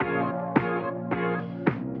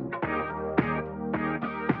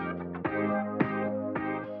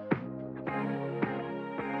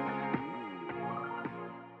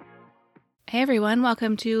Hey everyone,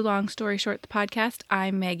 welcome to Long Story Short, the podcast.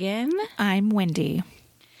 I'm Megan. I'm Wendy.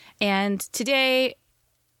 And today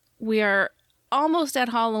we are almost at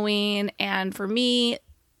Halloween. And for me,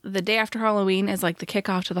 the day after Halloween is like the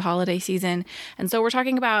kickoff to the holiday season. And so we're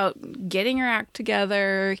talking about getting your act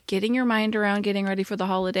together, getting your mind around getting ready for the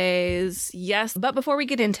holidays. Yes. But before we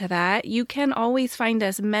get into that, you can always find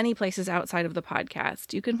us many places outside of the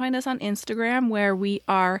podcast. You can find us on Instagram where we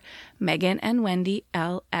are Megan and Wendy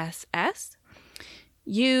LSS.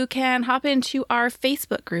 You can hop into our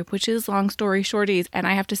Facebook group, which is Long Story Shorties. And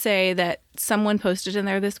I have to say that someone posted in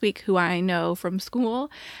there this week who I know from school,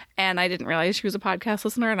 and I didn't realize she was a podcast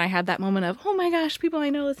listener. And I had that moment of, oh my gosh, people I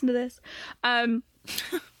know listen to this.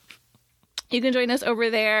 You can join us over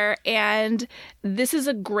there. And this is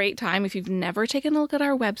a great time. If you've never taken a look at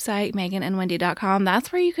our website, meganandwendy.com,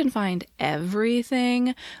 that's where you can find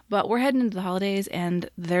everything. But we're heading into the holidays and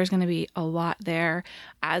there's going to be a lot there.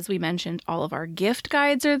 As we mentioned, all of our gift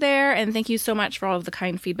guides are there. And thank you so much for all of the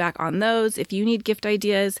kind feedback on those. If you need gift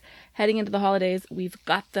ideas heading into the holidays, we've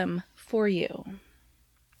got them for you.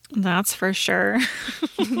 That's for sure.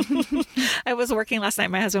 I was working last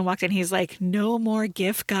night. My husband walked in. He's like, no more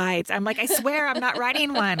gift guides. I'm like, I swear I'm not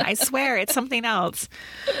writing one. I swear it's something else.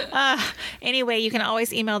 Anyway, you can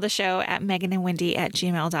always email the show at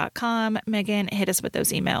meganandwendy@gmail.com. Megan, hit us with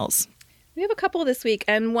those emails. We have a couple this week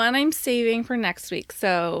and one I'm saving for next week.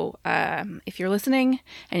 So if you're listening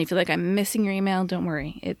and you feel like I'm missing your email, don't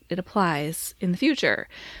worry. It applies in the future.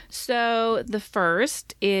 So the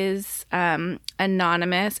first is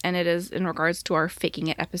anonymous, and it is in regards to our Faking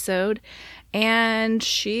It episode. And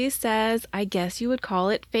she says, I guess you would call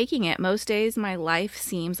it faking it. Most days my life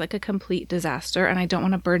seems like a complete disaster and I don't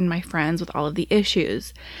want to burden my friends with all of the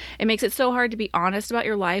issues. It makes it so hard to be honest about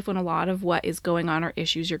your life when a lot of what is going on are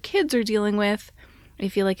issues your kids are dealing with. I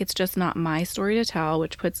feel like it's just not my story to tell,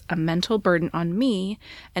 which puts a mental burden on me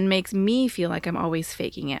and makes me feel like I'm always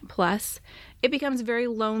faking it. Plus, it becomes very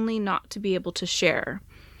lonely not to be able to share.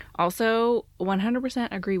 Also, 100%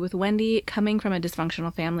 agree with Wendy. Coming from a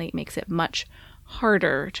dysfunctional family makes it much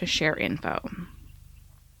harder to share info.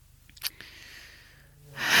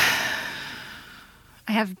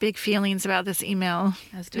 I have big feelings about this email.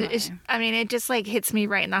 As do I. I mean, it just like hits me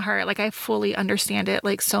right in the heart. Like I fully understand it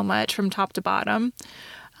like so much from top to bottom.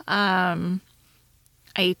 I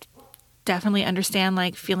definitely understand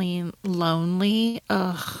like feeling lonely.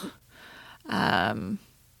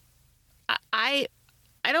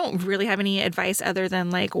 I don't really have any advice other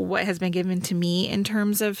than like what has been given to me in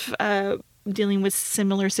terms of dealing with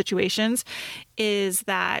similar situations, is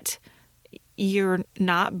that you're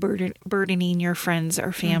not burdening your friends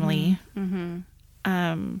or family.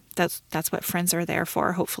 Mm-hmm. That's what friends are there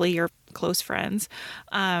for. Hopefully you're close friends.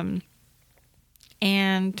 And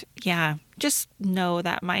yeah, just know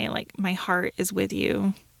that my heart is with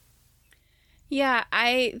you. Yeah,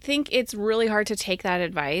 I think it's really hard to take that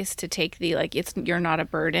advice, to take the, like, you're not a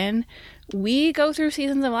burden. We go through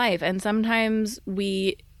seasons of life, and sometimes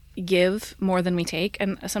we give more than we take,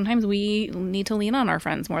 and sometimes we need to lean on our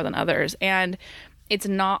friends more than others. And it's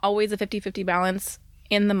not always a 50-50 balance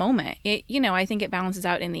in the moment. I think it balances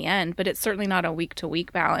out in the end, but it's certainly not a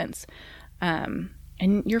week-to-week balance. And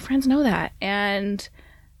your friends know that. And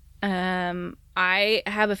I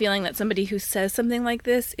have a feeling that somebody who says something like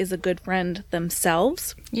this is a good friend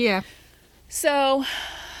themselves. Yeah. So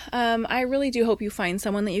I really do hope you find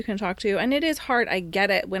someone that you can talk to. And it is hard. I get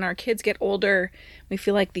it. When our kids get older, we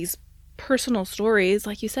feel like these personal stories,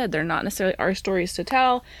 like you said, they're not necessarily our stories to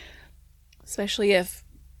tell, especially if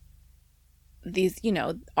these,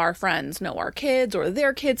 our friends know our kids or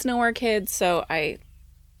their kids know our kids. So I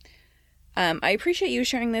appreciate you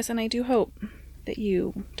sharing this, and I do hope that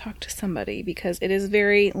you talk to somebody, because it is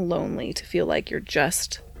very lonely to feel like you're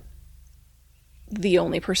just the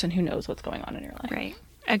only person who knows what's going on in your life. Right.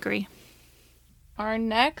 Agree. Our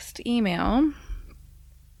next email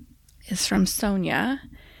is from Sonia,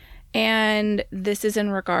 and this is in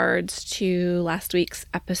regards to last week's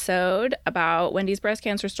episode about Wendy's breast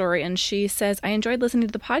cancer story. And she says, I enjoyed listening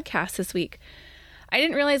to the podcast this week. I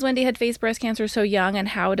didn't realize Wendy had faced breast cancer so young and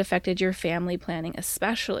how it affected your family planning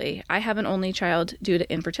especially. I have an only child due to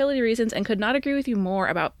infertility reasons and could not agree with you more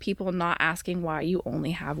about people not asking why you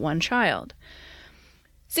only have one child.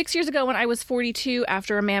 6 years ago, when I was 42,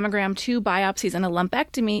 after a mammogram, 2 biopsies, and a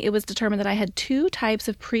lumpectomy, it was determined that I had 2 types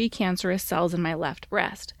of precancerous cells in my left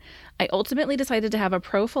breast. I ultimately decided to have a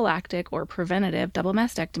prophylactic or preventative double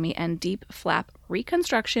mastectomy and deep flap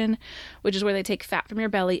reconstruction, which is where they take fat from your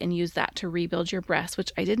belly and use that to rebuild your breast,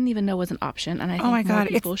 which I didn't even know was an option, and I think more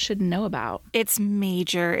people should know about. It's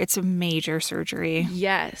major. It's a major surgery.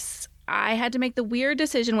 Yes. I had to make the weird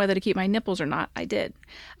decision whether to keep my nipples or not. I did.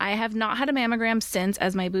 I have not had a mammogram since,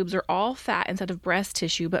 as my boobs are all fat instead of breast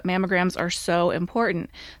tissue, but mammograms are so important.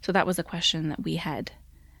 So that was a question that we had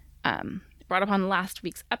brought up on last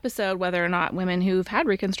week's episode, whether or not women who've had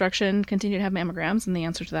reconstruction continue to have mammograms, and the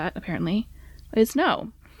answer to that apparently is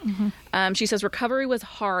no. She says recovery was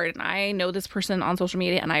hard, and I know this person on social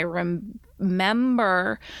media, and I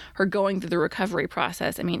remember her going through the recovery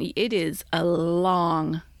process. I mean, it is a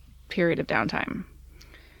long period of downtime.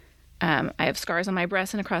 I have scars on my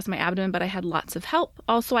breast and across my abdomen, but I had lots of help.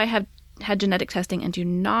 Also, I have had genetic testing and do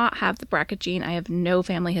not have the BRCA gene. I have no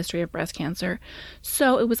family history of breast cancer.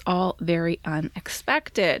 So it was all very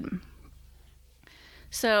unexpected.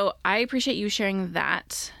 So I appreciate you sharing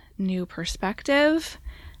that new perspective.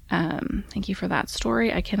 Thank you for that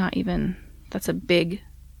story. I cannot even, that's a big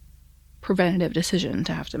preventative decision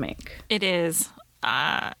to have to make. It is.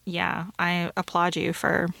 Yeah, I applaud you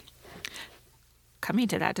for coming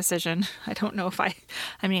to that decision. I don't know if I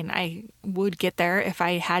would get there if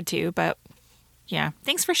I had to, but yeah,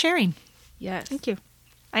 thanks for sharing. Yes. Thank you.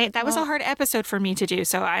 That was a hard episode for me to do,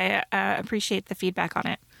 so I appreciate the feedback on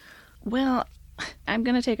it. Well, I'm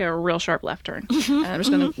going to take a real sharp left turn. And I'm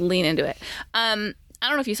just going to lean into it. I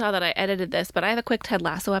don't know if you saw that I edited this, but I have a quick Ted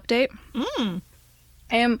Lasso update.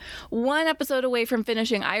 I am one episode away from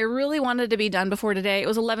finishing. I really wanted to be done before today. It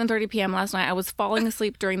was 11:30 p.m. last night. I was falling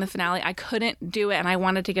asleep during the finale. I couldn't do it, and I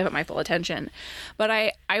wanted to give it my full attention. But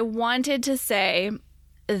I wanted to say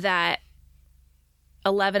that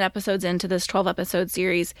 11 episodes into this 12-episode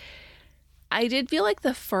series, I did feel like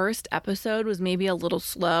the first episode was maybe a little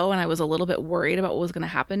slow, and I was a little bit worried about what was going to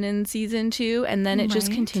happen in season 2, and then it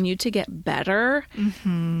just continued to get better.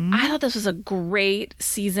 I thought this was a great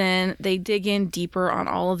season. They dig in deeper on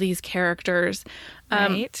all of these characters.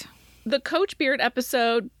 The Coach Beard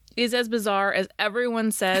episode is as bizarre as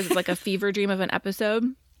everyone says. It's like a fever dream of an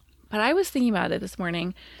episode. But I was thinking about it this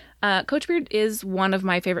morning. Coach Beard is one of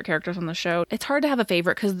my favorite characters on the show. It's hard to have a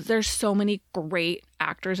favorite because there's so many great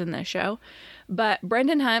actors in this show. But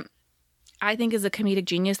Brendan Hunt, I think, is a comedic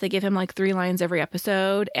genius. They give him like 3 lines every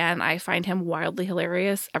episode, and I find him wildly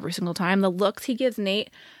hilarious every single time. The looks he gives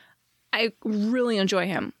Nate, I really enjoy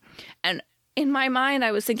him. And in my mind,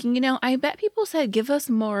 I was thinking, I bet people said, give us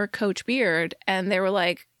more Coach Beard. And they were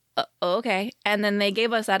like, okay. And then they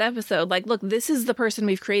gave us that episode. Like, look, this is the person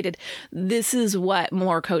we've created. This is what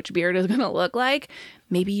more Coach Beard is going to look like.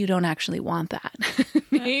 Maybe you don't actually want that.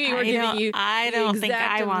 Maybe we're giving you the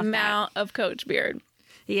exact amount of Coach Beard.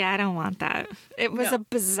 Yeah, I don't want that. It was a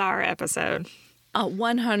bizarre episode.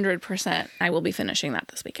 100%. I will be finishing that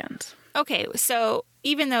this weekend. Okay, so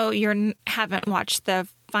even though you haven't watched the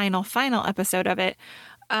final episode of it,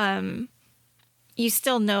 you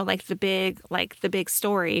still know the big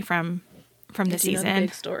story from the season. The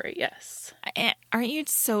big story, yes. Aren't you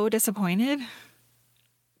so disappointed?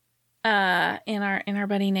 In our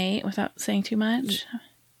buddy Nate, without saying too much.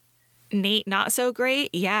 Nate, not so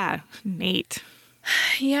great. Yeah, Nate.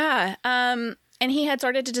 Yeah. And he had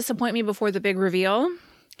started to disappoint me before the big reveal.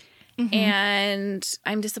 And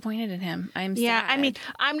I'm disappointed in him. I'm sad. Yeah, I mean,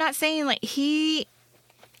 I'm not saying he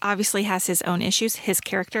obviously has his own issues. His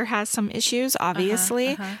character has some issues,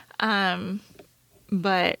 obviously.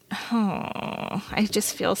 But I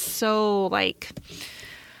just feel so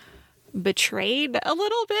betrayed a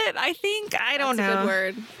little bit, I think. I don't know. That's a good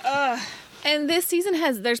word. And this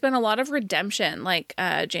season there's been a lot of redemption.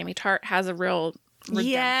 Jamie Tart has a real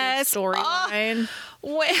redemptive storyline.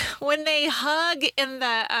 When they hug in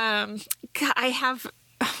the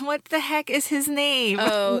what the heck is his name?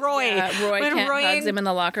 Roy. Yeah, Roy hugs him in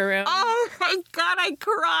the locker room. Oh my God, I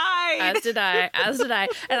cried. As did I.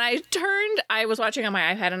 And I was watching on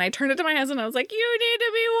my iPad, and I turned it to my husband, and I was like, you need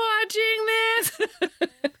to be watching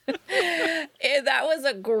this. That was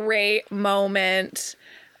a great moment.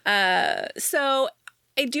 So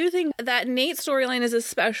I do think that Nate's storyline is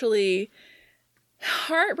especially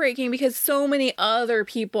heartbreaking because so many other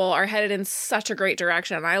people are headed in such a great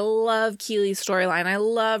direction. I love Keely's storyline. I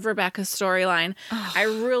love Rebecca's storyline. I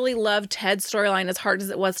really love Ted's storyline, as hard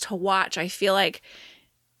as it was to watch. I feel like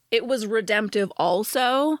it was redemptive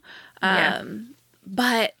also.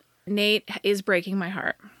 But Nate is breaking my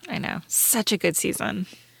heart. I know. Such a good season.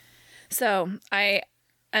 So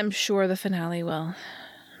I'm sure the finale will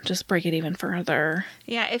just break it even further.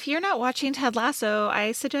 Yeah, if you're not watching Ted Lasso,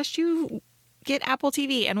 I suggest you get Apple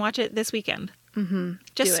TV and watch it this weekend.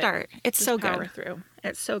 Just start. It's so good. Power through.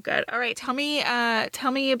 It's so good. All right, tell me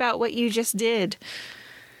about what you just did.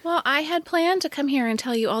 Well, I had planned to come here and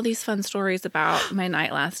tell you all these fun stories about my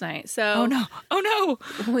night last night. So Oh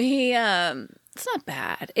no. we it's not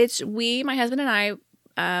bad. My husband and I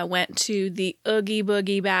went to the Oogie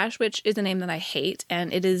Boogie Bash, which is a name that I hate,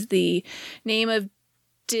 and it is the name of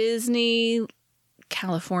Disney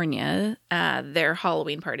California, their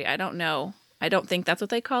Halloween party. I don't know. I don't think that's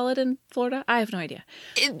what they call it in Florida. I have no idea.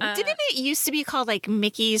 Didn't it used to be called like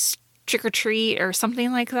Mickey's Trick or Treat or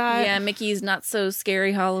something like that? Yeah, Mickey's Not So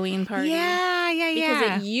Scary Halloween Party. Yeah.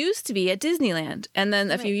 Because it used to be at Disneyland. And then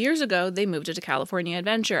a few years ago, they moved it to California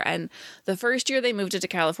Adventure. And the first year they moved it to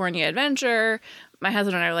California Adventure, my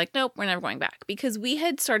husband and I were like, nope, we're never going back. Because we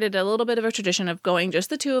had started a little bit of a tradition of going just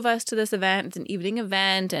the two of us to this event. It's an evening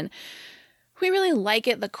event. And we really like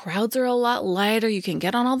it. The crowds are a lot lighter. You can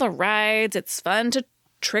get on all the rides. It's fun to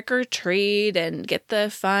trick or treat and get the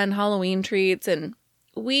fun Halloween treats. And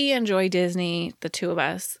we enjoy Disney, the two of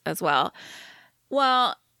us as well.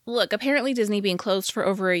 Well, look, apparently Disney being closed for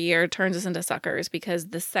over a year turns us into suckers, because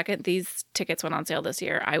the second these tickets went on sale this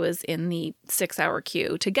year, I was in the 6-hour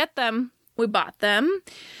queue to get them. We bought them.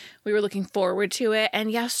 We were looking forward to it.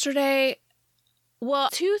 And yesterday, well,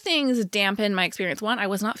 two things dampened my experience. One, I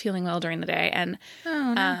was not feeling well during the day, and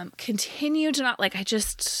continued to not, like, I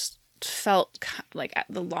just felt like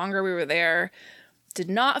the longer we were there, did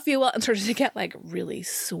not feel well and started to get like really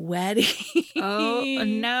sweaty. Oh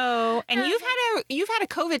no! And you've had a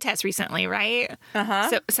COVID test recently, right?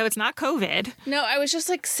 So it's not COVID. No, I was just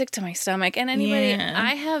like sick to my stomach. And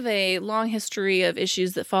I have a long history of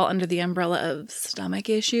issues that fall under the umbrella of stomach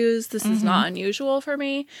issues. This is not unusual for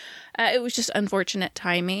me. It was just unfortunate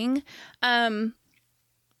timing.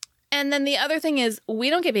 And then the other thing is, we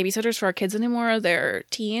don't get babysitters for our kids anymore. They're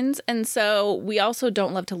teens. And so we also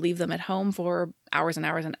don't love to leave them at home for hours and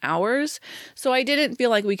hours and hours. So I didn't feel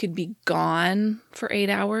like we could be gone for 8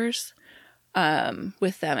 hours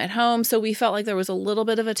with them at home. So we felt like there was a little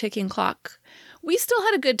bit of a ticking clock. We still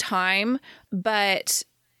had a good time, but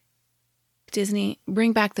Disney,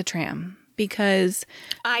 bring back the tram. Because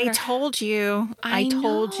I told you.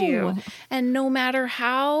 And no matter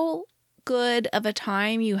how good of a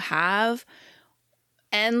time you have,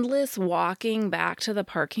 endless walking back to the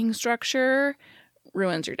parking structure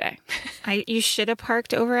ruins your day. You should have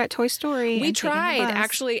parked over at Toy Story. We tried,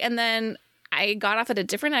 actually, and then I got off at a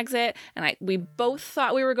different exit, and we both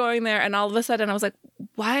thought we were going there, and all of a sudden I was like,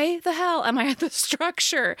 why the hell am I at the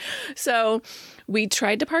structure? So we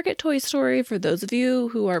tried to park at Toy Story. For those of you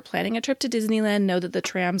who are planning a trip to Disneyland, know that the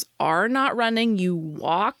trams are not running. You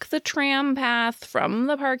walk the tram path from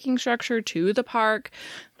the parking structure to the park.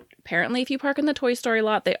 Apparently, if you park in the Toy Story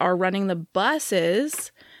lot, they are running the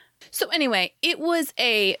buses. So anyway, it was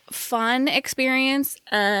a fun experience,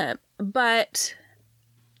 but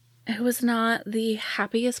it was not the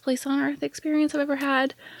happiest place on earth experience I've ever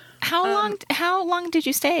had. How long did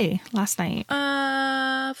you stay last night? 4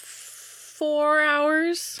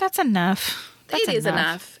 hours. That's enough. It is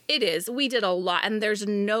enough. It is. We did a lot, and there's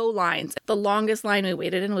no lines. The longest line we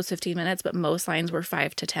waited in was 15 minutes, but most lines were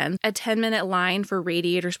 5 to 10. A 10-minute line for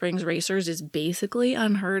Radiator Springs Racers is basically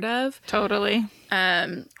unheard of. Totally.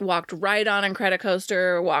 Walked right on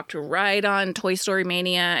Incredicoaster, walked right on Toy Story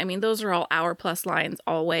Mania. I mean, those are all hour-plus lines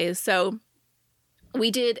always. So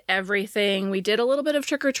we did everything. We did a little bit of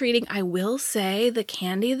trick-or-treating. I will say the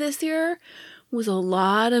candy this year was a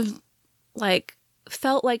lot of,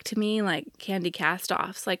 felt like to me like candy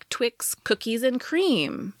cast-offs, like Twix cookies and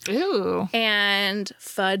cream. Ooh. And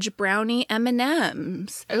fudge brownie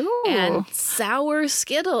M&Ms. Ooh. And sour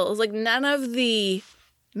Skittles. Like none of the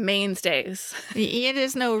mainstays. It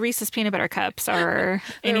is no Reese's peanut butter cups or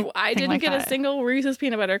anything. I didn't get a single Reese's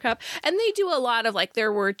peanut butter cup. And they do a lot of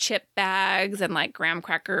there were chip bags and graham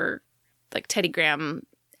cracker, Teddy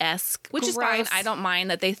Graham-esque, which is fine. I don't mind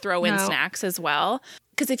that they throw in snacks as well.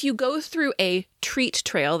 Because if you go through a treat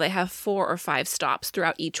trail, they have 4 or 5 stops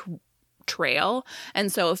throughout each trail.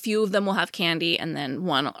 And so a few of them will have candy, and then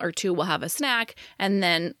 1 or 2 will have a snack. And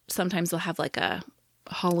then sometimes they'll have a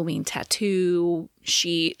Halloween tattoo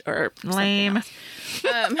sheet or lame. And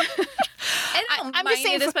I'm just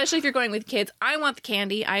saying, especially if you're going with kids, I want the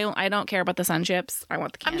candy. I don't care about the sun chips. I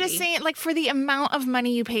want the candy. I'm just saying, for the amount of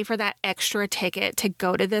money you pay for that extra ticket to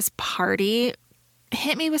go to this party,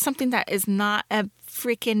 hit me with something that is not a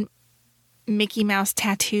freaking Mickey Mouse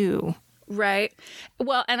tattoo. Right.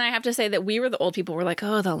 Well, and I have to say that we were the old people. We're like,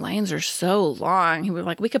 oh, the lines are so long. We were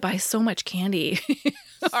like, we could buy so much candy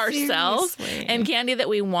ourselves. Seriously. And candy that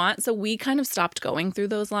we want. So we kind of stopped going through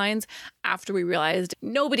those lines after we realized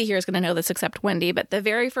nobody here is going to know this except Wendy. But the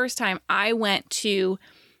very first time I went to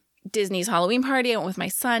Disney's Halloween party. I went with my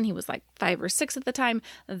son. He was like 5 or 6 at the time.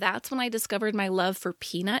 That's when I discovered my love for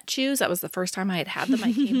peanut chews. That was the first time I had had them.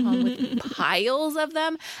 I came home with piles of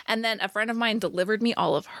them. And then a friend of mine delivered me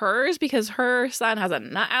all of hers because her son has a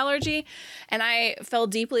nut allergy. And I fell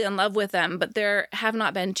deeply in love with them. But there have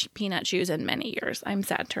not been peanut chews in many years, I'm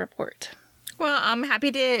sad to report. Well, I'm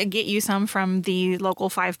happy to get you some from the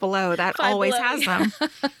local Five Below. That Five always Below, has them.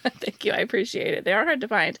 Thank you. I appreciate it. They are hard to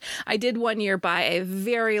find. I did one year buy a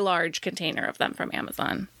very large container of them from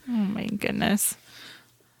Amazon. Oh my goodness.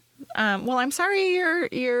 Well, I'm sorry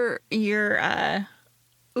your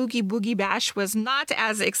Oogie Boogie Bash was not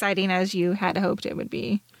as exciting as you had hoped it would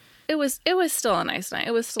be. It was still a nice night.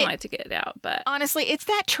 It was still nice to get it out, but honestly, it's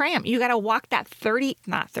that tramp. You got to walk that 30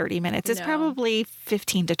 minutes. It's No. probably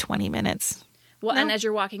 15 to 20 minutes. well, No. and as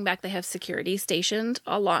you're walking back, they have security stationed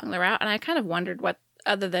along the route, and I kind of wondered what,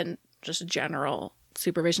 other than just general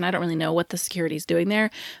supervision, I don't really know what the security's doing there.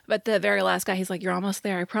 But the very last guy, he's like, "You're almost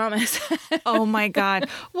there, I promise." Oh my God.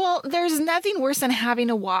 Well, there's nothing worse than having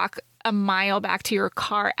to walk a mile back to your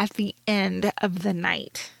car at the end of the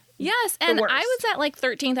night. Yes, and worst. I was at like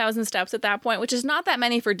 13,000 steps at that point, which is not that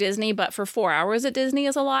many for Disney, but for 4 hours at Disney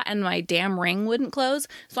is a lot, and my damn ring wouldn't close.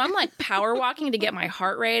 So I'm like power walking to get my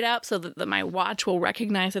heart rate up so that my watch will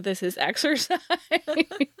recognize that this is exercise.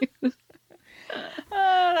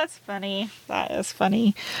 Oh, that's funny. That is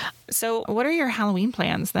funny. So what are your Halloween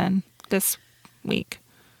plans then this week?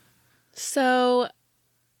 So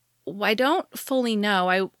I don't fully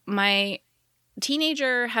know. My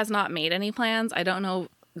teenager has not made any plans. I don't know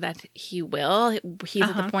that he will. He's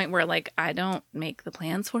at the point where like I don't make the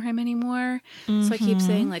plans for him anymore. So I keep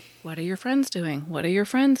saying like, "What are your friends doing? What are your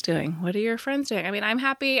friends doing? What are your friends doing?" I mean, I'm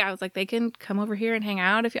happy. I was like, they can come over here and hang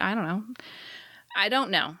out if you, I don't know. I don't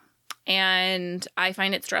know. And I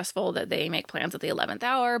find it stressful that they make plans at the 11th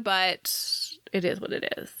hour, but it is what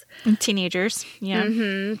it is. Teenagers.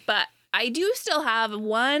 Yeah. But I do still have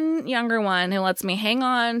one younger one who lets me hang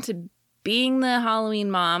on to being the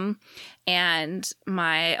Halloween mom, and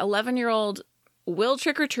my 11-year-old will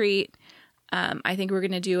trick or treat. I think we're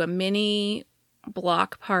going to do a mini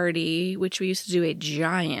block party, which we used to do a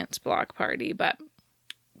giant block party, but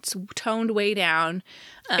it's toned way down.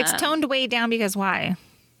 It's toned way down because why?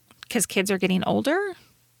 Because kids are getting older?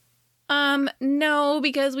 No,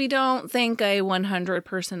 because we don't think a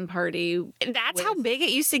 100-person party. That's how big it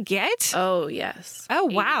used to get? Oh, yes. Oh,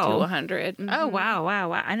 80 wow. to 100. Oh,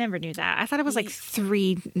 wow. I never knew that. I thought it was like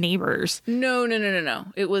 3 neighbors. No.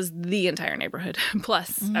 It was the entire neighborhood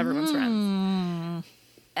plus everyone's friends.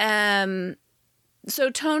 So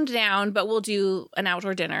toned down, but we'll do an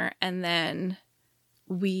outdoor dinner and then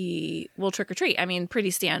we will trick or treat. I mean,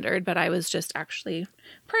 pretty standard, but I was just actually,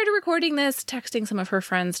 prior to recording this, texting some of her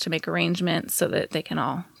friends to make arrangements so that they can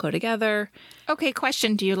all go together. Okay,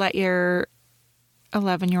 question. Do you let your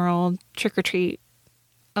 11-year-old trick or treat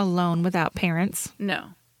alone without parents? No.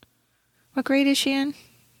 What grade is she in?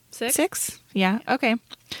 6? 6? Yeah. Okay.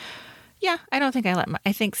 Yeah, I don't think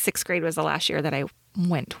I think 6th grade was the last year that I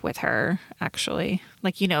went with her, actually.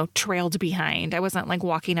 Like, trailed behind. I wasn't like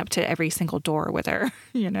walking up to every single door with her,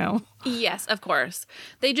 Yes, of course.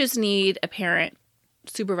 They just need a parent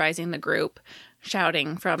supervising the group,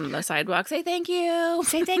 shouting from the sidewalk, "Say thank you.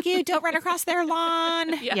 Say thank you. Don't run across their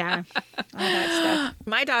lawn." Yeah. All that stuff.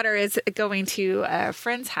 My daughter is going to a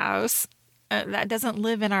friend's house that doesn't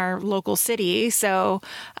live in our local city. So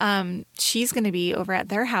she's going to be over at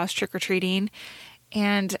their house trick-or-treating.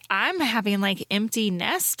 And I'm having like empty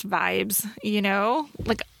nest vibes,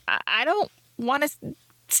 Like I don't want to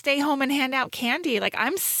stay home and hand out candy. Like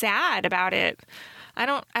I'm sad about it. I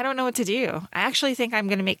don't know what to do. I actually think I'm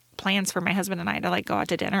going to make plans for my husband and I to like go out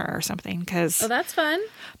to dinner or something Oh, that's fun.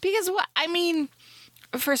 because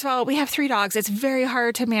first of all, we have 3 dogs. It's very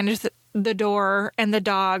hard to manage the door and the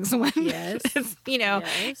dogs when Yes.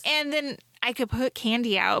 Yes. And then I could put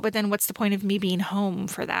candy out, but then what's the point of me being home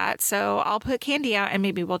for that? So I'll put candy out and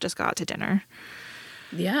maybe we'll just go out to dinner.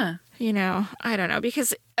 Yeah. I don't know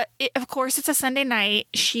because of course it's a Sunday night.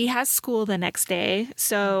 She has school the next day.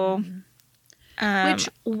 So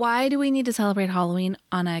Why do we need to celebrate Halloween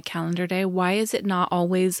on a calendar day? Why is it not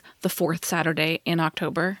always the 4th Saturday in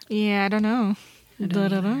October? yeah, I don't know. I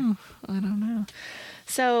don't know.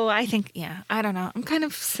 So I think, I don't know.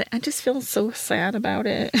 I just feel so sad about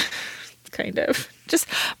it. Kind of. Just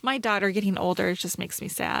my daughter getting older just makes me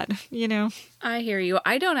sad, I hear you.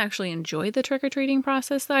 I don't actually enjoy the trick-or-treating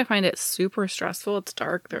process, though. I find it super stressful. It's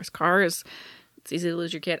dark. There's cars. It's easy to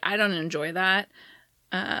lose your kid. I don't enjoy that.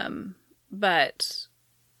 But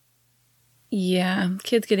yeah,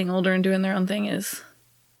 kids getting older and doing their own thing is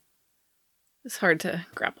It's hard to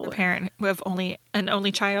grapple with. Parent with an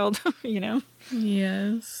only child, you know.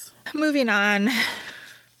 Yes. Moving on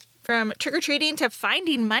from trick-or-treating to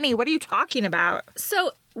finding money. What are you talking about?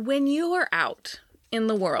 So when you are out in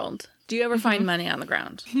the world, do you ever find money on the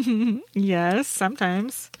ground? Yes,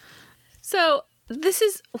 sometimes. So this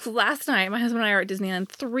is last night. My husband and I were at Disneyland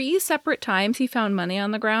 3 separate times. He found money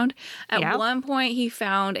on the ground. At one point, he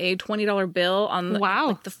found a $20 bill on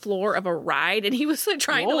the floor of a ride, and he was like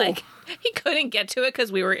trying to he couldn't get to it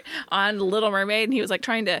because we were on Little Mermaid, and he was like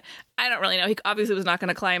trying to. I don't really know. He obviously was not going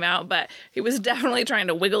to climb out, but he was definitely trying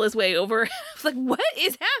to wiggle his way over. I was like, "What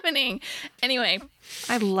is happening?" Anyway,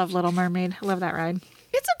 I love Little Mermaid. I love that ride.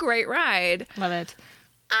 It's a great ride. Love it.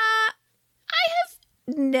 I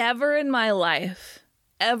have never in my life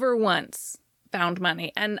ever once found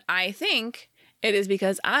money. And I think it is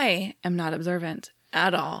because I am not observant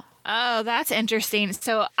at all. Oh, that's interesting.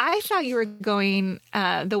 So I thought you were going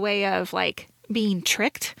the way of like being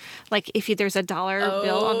tricked. Like if there's a dollar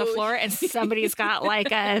bill on the floor and somebody's got like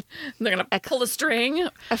they're going to pull a string.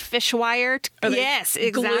 A fish wire. Yes,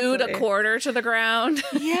 exactly. Glued a quarter to the ground.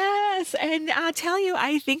 Yes. And I'll tell you,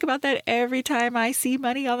 I think about that every time I see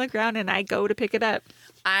money on the ground and I go to pick it up.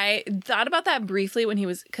 I thought about that briefly when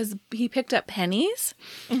because he picked up pennies,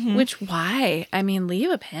 which why? I mean,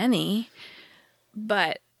 leave a penny,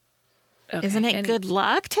 but okay. Isn't it good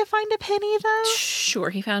luck to find a penny though?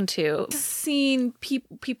 Sure, he found 2. Seen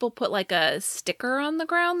people put like a sticker on the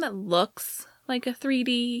ground that looks like a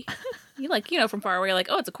 3D. You from far away, you're like,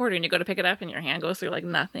 oh, it's a quarter, and you go to pick it up, and your hand goes through like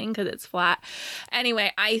nothing because it's flat.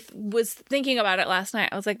 Anyway, I was thinking about it last night.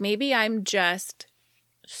 I was like, maybe I'm just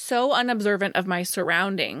so unobservant of my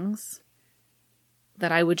surroundings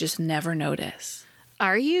that I would just never notice.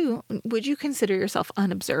 Would you consider yourself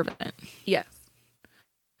unobservant? Yes.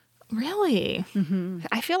 Really? Mm-hmm.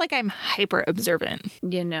 I feel like I'm hyper observant.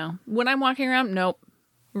 When I'm walking around, nope.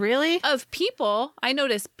 Really? Of people, I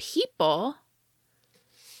notice people,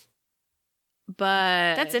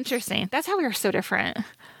 but... That's interesting. That's how we are so different.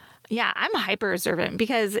 Yeah, I'm hyper observant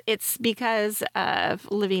because of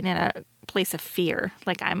living in a place of fear.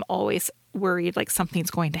 Like I'm always worried like something's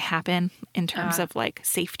going to happen in terms of like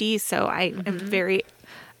safety. So I am very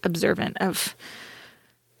observant of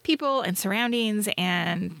people and surroundings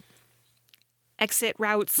and exit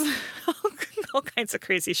routes, all kinds of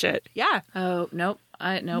crazy shit. Yeah. Oh, nope.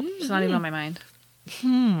 Nope. It's not even on my mind.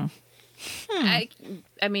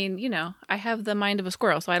 I mean, I have the mind of a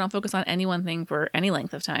squirrel, so I don't focus on any one thing for any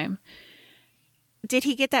length of time. Did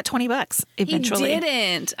he get that $20 eventually? He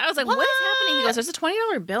didn't. I was like, what is happening? He goes, there's a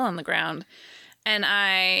 $20 bill on the ground. And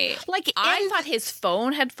I thought his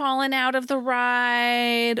phone had fallen out of the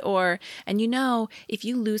ride if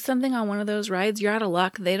you lose something on one of those rides, you're out of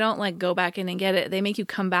luck. They don't like go back in and get it. They make you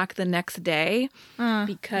come back the next day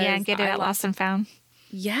because and get it at Lost and Found.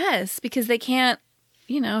 Yes, because they can't,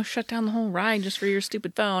 shut down the whole ride just for your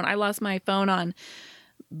stupid phone. I lost my phone on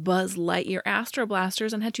Buzz Lightyear Astro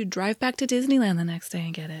Blasters and had to drive back to Disneyland the next day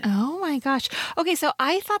and get it. Oh my gosh. Okay, so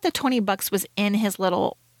I thought the $20 was in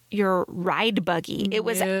your ride buggy. It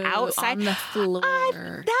was outside on the floor.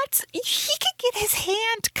 He could get his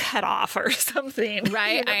hand cut off or something,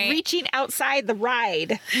 right? Reaching outside the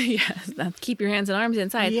ride. Yes, keep your hands and arms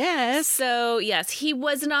inside. Yes. So yes, he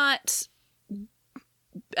was not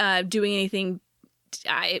doing anything.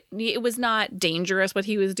 It was not dangerous what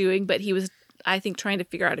he was doing, but he was, I think, trying to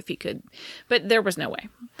figure out if he could. But there was no way.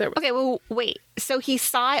 Okay, well, wait. So he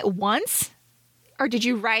saw it once? Or did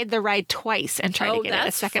you ride the ride twice and try to get it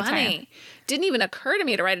a second time? Didn't even occur to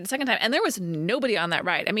me to ride it a second time. And there was nobody on that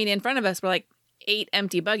ride. I mean, in front of us were like 8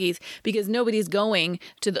 empty buggies because nobody's going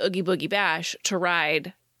to the Oogie Boogie Bash to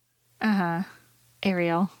ride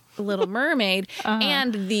Ariel. Little Mermaid.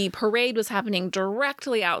 And the parade was happening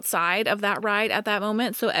directly outside of that ride at that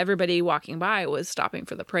moment. So everybody walking by was stopping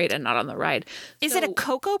for the parade and not on the ride. Is it a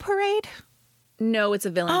Coco parade? No, it's a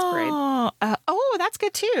villain's parade. That's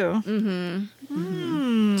good too.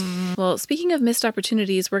 Well, speaking of missed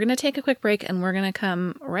opportunities, we're going to take a quick break and we're going to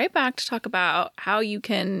come right back to talk about how you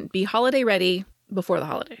can be holiday ready before the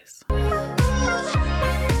holidays.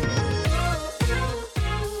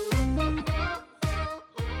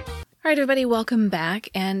 All right, everybody, welcome back.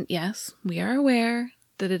 And yes, we are aware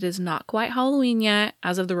that it is not quite Halloween yet.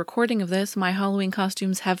 As of the recording of this, my Halloween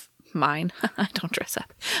costumes have mine. I don't dress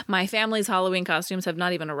up. My family's Halloween costumes have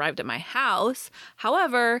not even arrived at my house.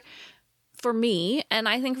 However, for me, and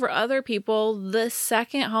I think for other people, the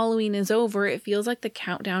second Halloween is over, it feels like the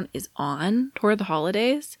countdown is on toward the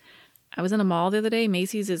holidays. I was in a mall the other day.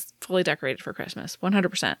 Macy's is fully decorated for Christmas,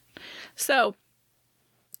 100%. So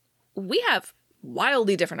we have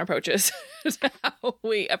wildly different approaches to how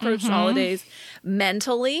we approach the holidays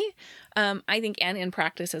mentally. I think, and in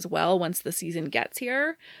practice as well, once the season gets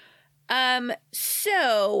here.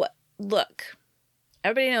 So look,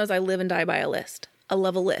 everybody knows I live and die by a list. I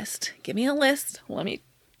love a list. Give me a list. Let me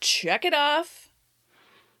check it off.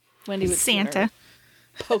 Wendy would Santa.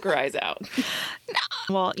 Poke her eyes out.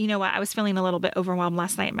 Well, you know what? I was feeling a little bit overwhelmed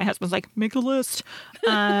last night. My husband's like, make a list.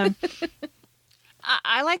 I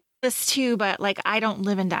like this too, but like I don't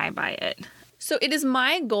live and die by it. So it is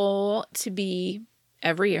my goal to be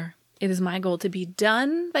every year. It is my goal to be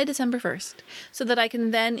done by December 1st so that I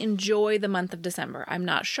can then enjoy the month of December. I'm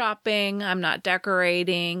not shopping. I'm not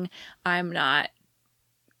decorating. I'm not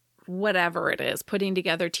whatever it is, putting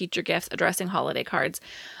together teacher gifts, addressing holiday cards.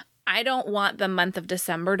 I don't want the month of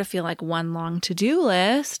December to feel like one long to-do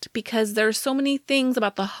list because there's so many things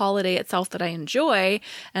about the holiday itself that I enjoy,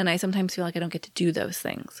 and I sometimes feel like I don't get to do those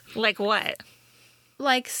things. Like what?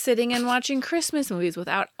 Like sitting and watching Christmas movies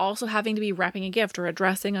without also having to be wrapping a gift or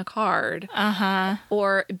addressing a card.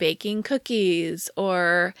 Or baking cookies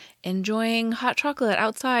or enjoying hot chocolate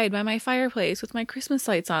outside by my fireplace with my Christmas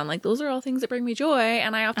lights on. Like those are all things that bring me joy.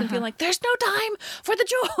 And I often feel like there's no time for the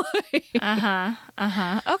joy.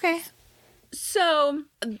 Okay. So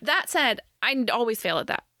that said, I always fail at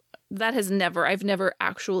that. I've never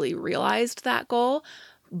actually realized that goal.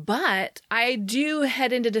 But I do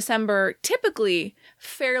head into December typically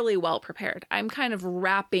fairly well prepared. I'm kind of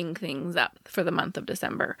wrapping things up for the month of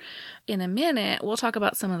December. In a minute, we'll talk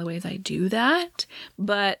about some of the ways I do that.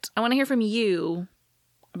 But I want to hear from you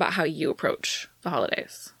about how you approach the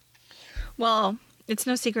holidays. Well, it's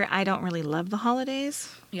no secret I don't really love the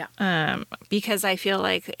holidays. Yeah. Because I feel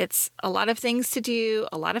like it's a lot of things to do,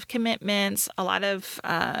 a lot of commitments, a lot of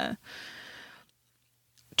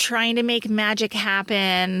trying to make magic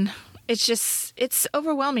happen. It's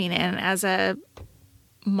overwhelming. And as a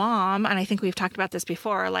mom, and I think we've talked about this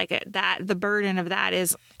before, like the burden of that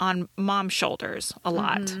is on mom's shoulders a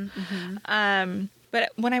lot. But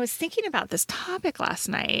when I was thinking about this topic last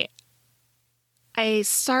night, I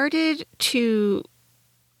started to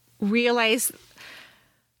realize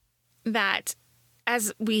that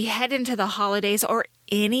as we head into the holidays or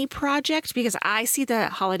any project, because I see the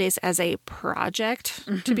holidays as a project,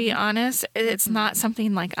 to be honest, it's not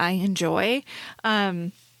something like I enjoy.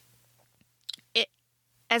 As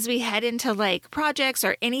we head into like projects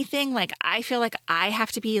or anything, like I feel like I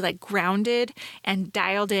have to be like grounded and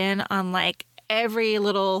dialed in on like every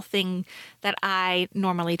little thing that I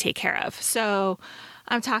normally take care of. So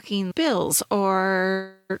I'm talking bills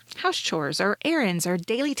or house chores or errands or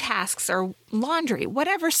daily tasks or laundry,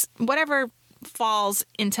 whatever falls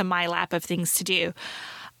into my lap of things to do.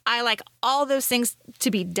 I like all those things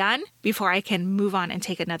to be done before I can move on and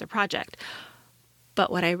take another project.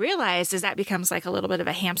 But what I realized is that becomes like a little bit of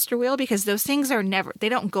a hamster wheel because those things they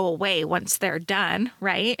don't go away once they're done,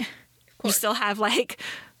 right? You still have like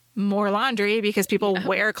more laundry because people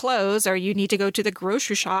wear clothes, or you need to go to the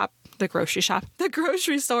grocery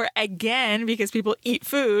store again because people eat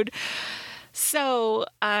food. So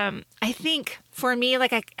I think for me,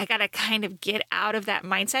 like I got to kind of get out of that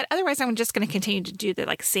mindset. Otherwise, I'm just going to continue to do the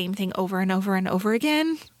like same thing over and over and over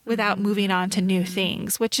again without moving on to new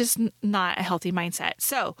things, which is not a healthy mindset.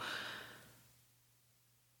 So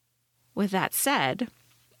with that said,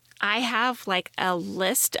 I have like a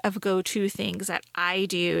list of go-to things that I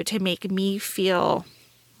do to make me feel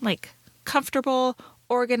like comfortable,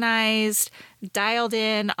 organized, dialed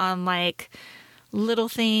in on like little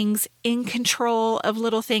things, in control of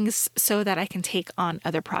little things so that I can take on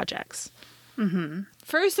other projects.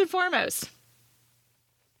 First and foremost,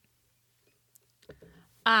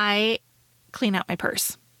 I clean out my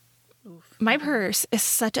purse. My purse is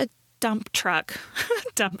such a dump truck.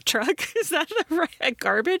 Dump truck? Is that a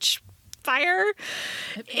garbage fire?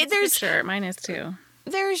 Sure, mine is too.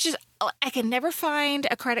 There's just, I can never find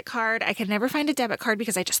a credit card. I can never find a debit card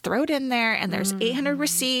because I just throw it in there and there's 800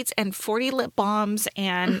 receipts and 40 lip balms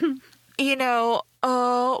and,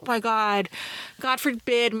 oh my God. God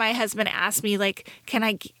forbid my husband asked me, like, can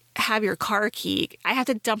I have your car key? I have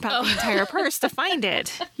to dump out the entire purse to find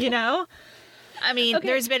it, I mean,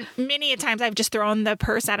 there's been many a times I've just thrown the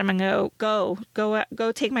purse at him and go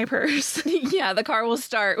take my purse. Yeah, the car will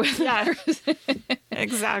start with the purse.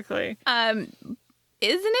 Exactly.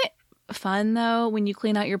 Isn't it fun though when you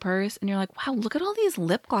clean out your purse and you're like, wow, look at all these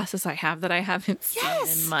lip glosses I have that I haven't seen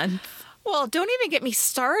in months. Well, don't even get me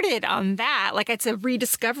started on that. Like it's a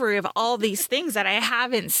rediscovery of all these things that I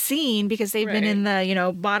haven't seen because they've been in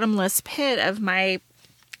the, bottomless pit of my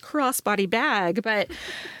crossbody bag. But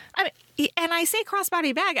I mean, and I say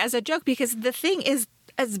crossbody bag as a joke because the thing is,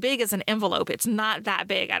 as big as an envelope. It's not that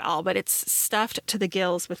big at all, but it's stuffed to the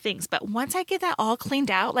gills with things. But once I get that all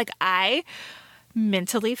cleaned out, like I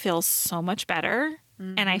mentally feel so much better.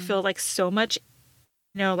 And I feel like so much,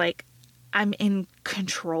 like I'm in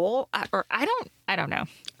control, or I don't know.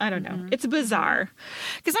 It's bizarre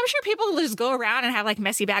because I'm sure people just go around and have like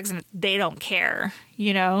messy bags and they don't care,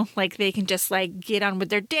 like they can just like get on with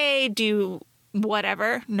their day, do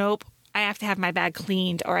whatever. Nope. I have to have my bag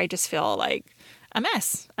cleaned or I just feel like a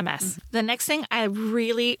mess. The next thing I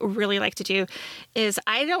really, really like to do is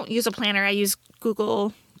I don't use a planner. I use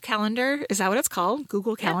Google Calendar. Is that what it's called?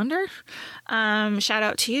 Google Calendar? Yeah. Shout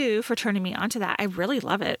out to you for turning me on to that. I really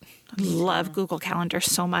love it. I love Google Calendar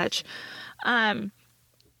so much.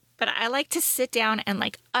 But I like to sit down and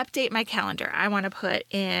like update my calendar. I want to put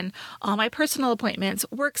in all my personal appointments,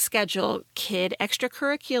 work schedule, kid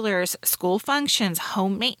extracurriculars, school functions,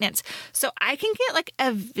 home maintenance. So I can get like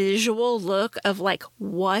a visual look of like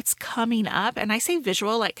what's coming up. And I say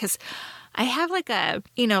visual like because I have like a,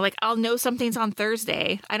 like I'll know something's on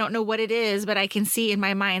Thursday. I don't know what it is, but I can see in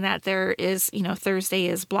my mind that there is, Thursday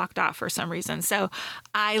is blocked off for some reason. So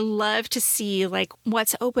I love to see like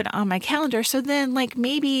what's open on my calendar. So then like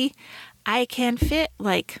maybe I can fit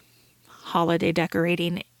like holiday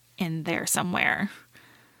decorating in there somewhere.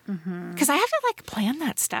 Because I have to like plan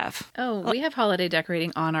that stuff. Oh, we have holiday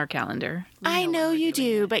decorating on our calendar. I know you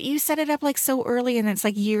do, but you set it up like so early and it's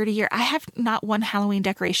like year to year. I have not one Halloween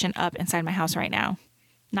decoration up inside my house right now.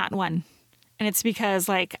 Not one. And it's because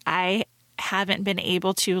like I haven't been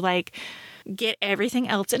able to like get everything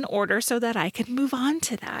else in order so that I can move on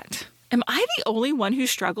to that. Am I the only one who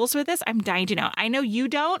struggles with this? I'm dying to know. I know you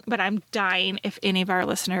don't, but I'm dying if any of our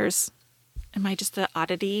listeners. Am I just the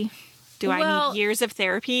oddity? Do I need years of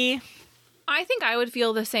therapy? I think I would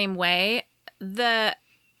feel the same way. The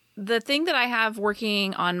thing that I have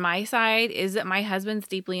working on my side is that my husband's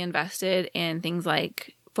deeply invested in things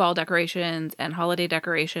like fall decorations and holiday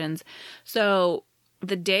decorations. So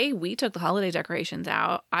the day we took the holiday decorations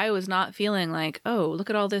out, I was not feeling like, oh,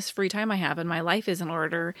 look at all this free time I have and my life is in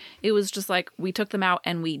order. It was just like we took them out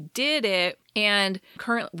and we did it. And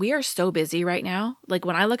currently we are so busy right now. Like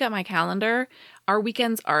when I look at my calendar, our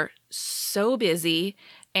weekends are so busy,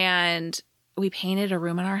 and we painted a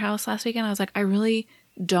room in our house last weekend. I was like, I really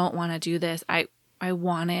don't want to do this. I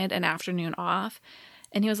wanted an afternoon off.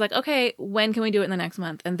 And he was like, okay, when can we do it in the next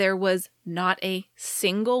month? And there was not a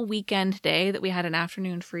single weekend day that we had an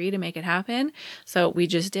afternoon free to make it happen. So we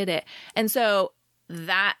just did it. And so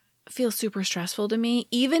that feels super stressful to me.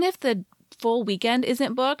 Even if the full weekend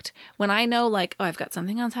isn't booked, when I know like, oh, I've got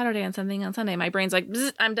something on Saturday and something on Sunday, my brain's like,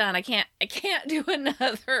 I'm done. I can't do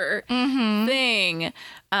another thing.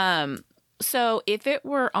 So if it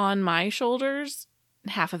were on my shoulders,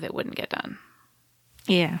 half of it wouldn't get done.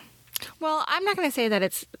 Yeah. Well, I'm not going to say that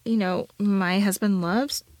it's, my husband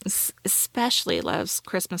especially loves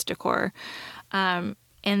Christmas decor. And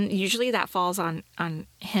usually that falls on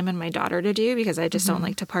him and my daughter to do because I just don't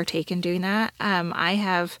like to partake in doing that. I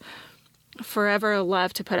have forever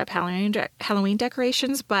loved to put up Halloween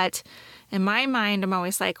decorations, but in my mind, I'm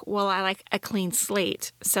always like, well, I like a clean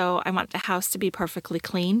slate. So I want the house to be perfectly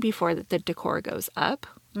clean before the decor goes up.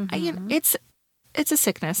 It's a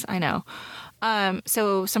sickness, I know.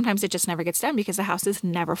 So sometimes it just never gets done because the house is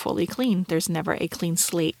never fully clean. There's never a clean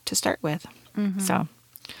slate to start with. So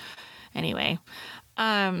anyway,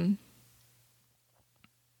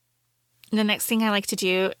 the next thing I like to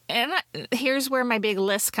do, and here's where my big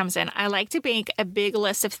list comes in. I like to make a big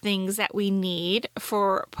list of things that we need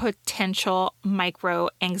for potential micro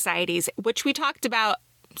anxieties, which we talked about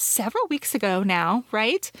several weeks ago now,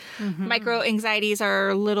 right? Micro anxieties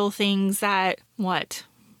are little things that,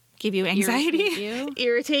 give you anxiety?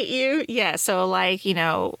 Irritate you? Yeah. So like,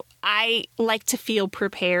 I like to feel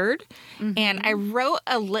prepared. And I wrote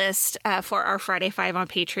a list for our Friday Five on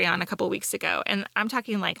Patreon a couple weeks ago. And I'm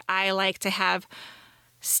talking like I like to have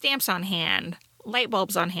stamps on hand, light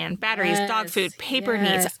bulbs on hand, batteries, dog food, paper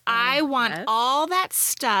needs. I want all that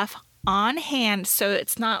stuff on hand so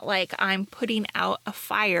it's not like I'm putting out a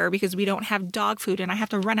fire because we don't have dog food and I have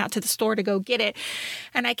to run out to the store to go get it.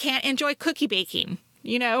 And I can't enjoy cookie baking,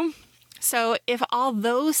 So if all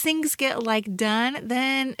those things get like done,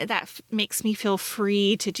 then that makes me feel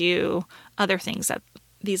free to do other things that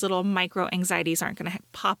these little micro anxieties aren't going to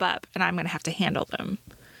pop up and I'm going to have to handle them.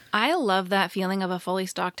 I love that feeling of a fully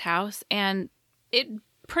stocked house, and it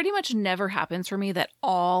pretty much never happens for me that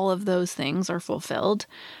all of those things are fulfilled.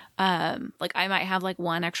 Like I might have like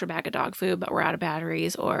one extra bag of dog food, but we're out of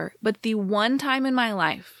batteries, but the one time in my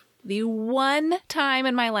life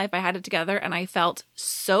I had it together and I felt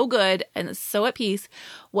so good and so at peace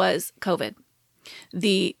was COVID.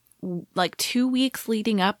 the like 2 weeks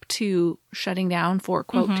leading up to shutting down for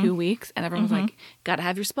quote 2 weeks, and everyone was like, gotta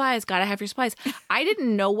have your supplies, gotta have your supplies. I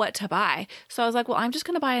didn't know what to buy, so I was like, well, I'm just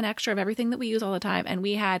gonna buy an extra of everything that we use all the time. And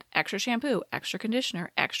we had extra shampoo, extra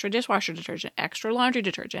conditioner, extra dishwasher detergent, extra laundry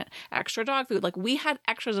detergent, extra dog food. Like, we had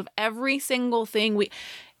extras of every single thing.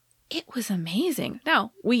 It was amazing.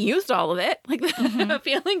 Now, we used all of it. Like, the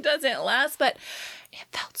feeling doesn't last, but it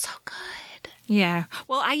felt so good. Yeah.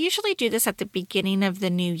 Well, I usually do this at the beginning of the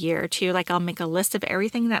new year too. Like, I'll make a list of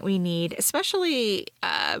everything that we need, especially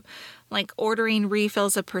like ordering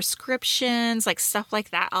refills of prescriptions, like stuff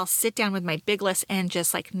like that. I'll sit down with my big list and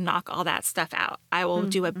just like knock all that stuff out. I will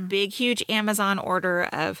do a big, huge Amazon order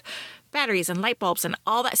of batteries and light bulbs and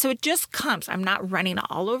all that. So it just comes. I'm not running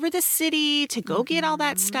all over the city to go get all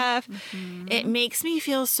that stuff. It makes me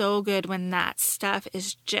feel so good when that stuff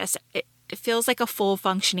is just, it feels like a full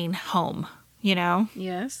functioning home. You know?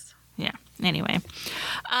 Yes. Yeah. Anyway.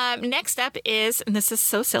 Next up is, and this is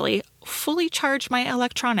so silly, fully charge my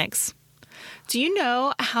electronics. Do you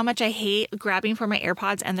know how much I hate grabbing for my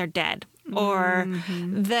AirPods and they're dead? Or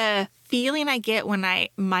the feeling I get when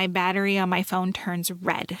my battery on my phone turns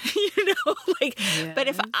red, you know? Like, yes. But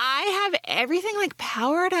if I have everything like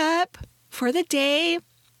powered up for the day,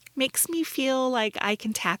 makes me feel like I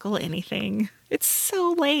can tackle anything. It's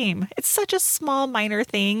so lame. It's such a small, minor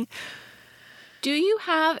thing. Do you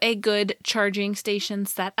have a good charging station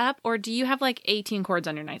set up, or do you have like 18 cords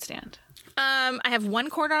on your nightstand? I have one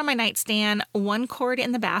cord on my nightstand, one cord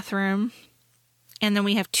in the bathroom, and then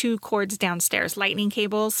we have 2 cords downstairs. Lightning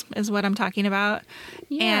cables is what I'm talking about.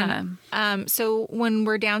 Yeah. And so when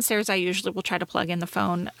we're downstairs, I usually will try to plug in the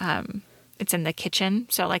phone. It's in the kitchen,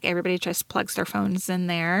 so like everybody just plugs their phones in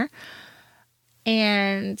there.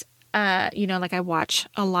 And you know, like I watch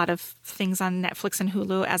a lot of things on Netflix and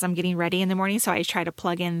Hulu as I'm getting ready in the morning. So I try to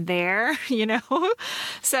plug in there, you know?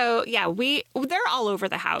 So yeah, they're all over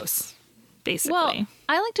the house, basically. Well,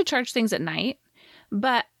 I like to charge things at night,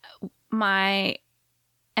 but my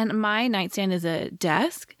nightstand is a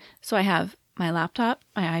desk. So I have my laptop,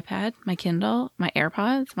 my iPad, my Kindle, my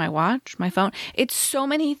AirPods, my watch, my phone. It's so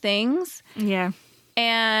many things. Yeah.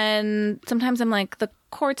 And sometimes I'm like, the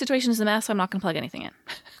cord situation is a mess, so I'm not going to plug anything in.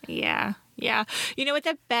 Yeah. Yeah. You know what,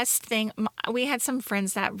 the best thing, we had some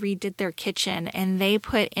friends that redid their kitchen and they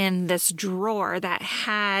put in this drawer that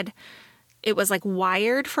it was like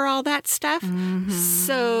wired for all that stuff.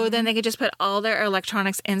 So then they could just put all their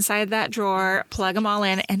electronics inside that drawer, plug them all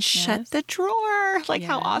in and shut the drawer. Like,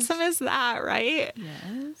 how awesome is that, right?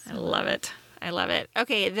 Yes. I love it. I love it.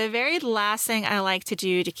 Okay. The very last thing I like to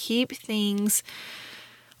do to keep things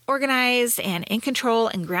organized and in control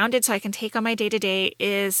and grounded so I can take on my day-to-day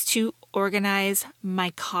is to organize my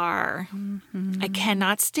car. I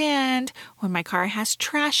cannot stand when my car has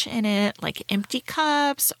trash in it, like empty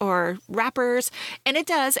cups or wrappers. And it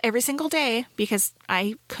does every single day because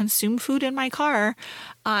I consume food in my car.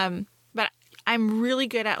 But I'm really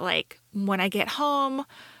good at like when I get home,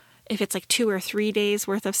 if it's like 2 or 3 days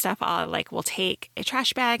worth of stuff, we'll take a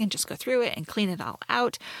trash bag and just go through it and clean it all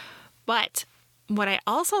out. But what I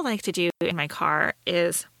also like to do in my car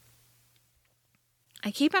is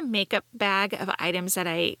I keep a makeup bag of items that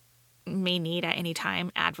I may need at any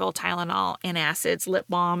time. Advil, Tylenol, antacids, lip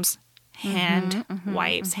balms, hand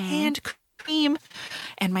wipes, hand cream,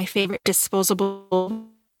 and my favorite disposable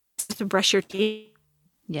to brush your teeth.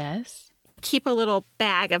 Yes. Keep a little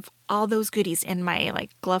bag of all those goodies in my like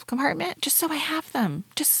glove compartment just so I have them.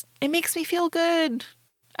 Just, it makes me feel good.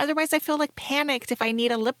 Otherwise, I feel like panicked if I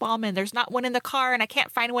need a lip balm and there's not one in the car and I can't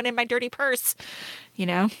find one in my dirty purse, you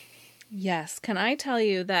know? Yes. Can I tell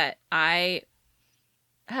you that I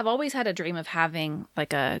have always had a dream of having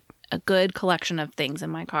like a good collection of things in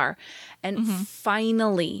my car, and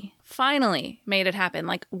finally made it happen.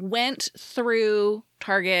 Like, went through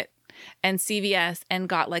Target and CVS and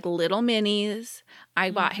got like little minis. I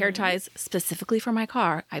bought hair ties specifically for my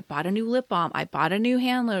car. I bought a new lip balm. I bought a new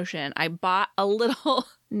hand lotion. I bought a little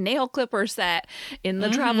nail clipper set in the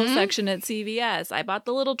travel section at CVS. I bought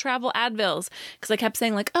the little travel Advils because I kept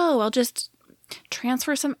saying like, oh, I'll just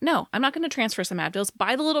transfer some. No, I'm not going to transfer some Advils.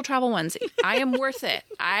 Buy the little travel ones. I am worth it.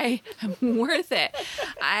 I am worth it.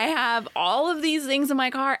 I have all of these things in my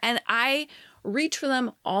car and I reach for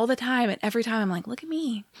them all the time. And every time I'm like, look at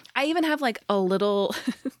me. I even have like a little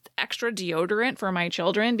extra deodorant for my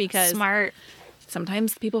children because smart.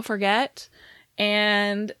 Sometimes people forget.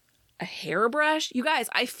 And a hairbrush. You guys,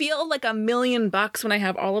 I feel like $1 million when I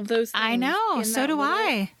have all of those things. I know. So do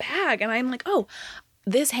I. Bag. And I'm like, oh,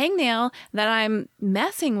 this hangnail that I'm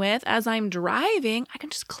messing with as I'm driving, I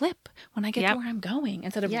can just clip when I get to where I'm going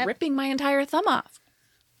instead of ripping my entire thumb off.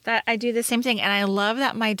 That I do the same thing. And I love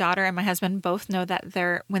that my daughter and my husband both know that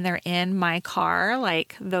when they're in my car,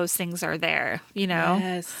 like those things are there, you know?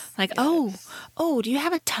 Yes. Like, Yes. oh, do you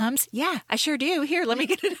have a Tums? Yeah, I sure do. Here, let me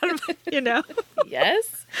get it out of it, you know?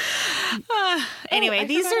 Yes. Anyway, I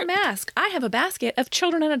these forgot are a mask. I have a basket of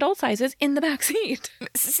children and adult sizes in the back seat.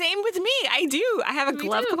 same with me. I do. I have a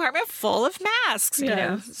glove compartment full of masks, you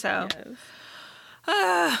know? So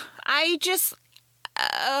I just...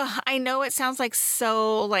 I know it sounds like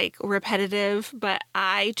so like repetitive, but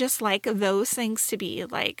I just like those things to be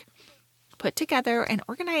like put together and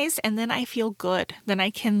organized, and then I feel good. Then I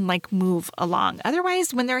can like move along.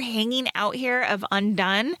 Otherwise, when they're hanging out here of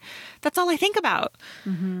undone, that's all I think about.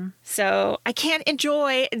 Mm-hmm. So I can't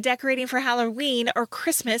enjoy decorating for Halloween or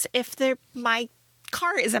Christmas if my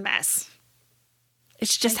car is a mess.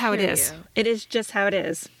 It's just how it is. It is just how it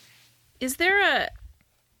is. Is there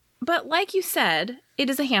but like you said, it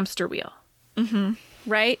is a hamster wheel,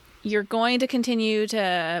 right? You're going to continue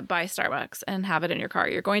to buy Starbucks and have it in your car.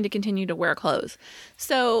 You're going to continue to wear clothes.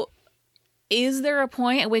 So is there a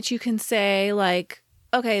point at which you can say like,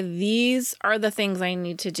 okay, these are the things I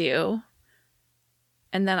need to do.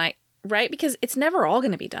 And then right? Because it's never all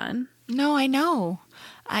going to be done. No, I know.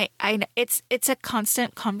 It's a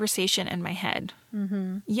constant conversation in my head.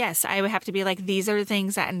 Mm-hmm. Yes, I would have to be like, these are the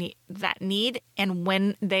things that need, and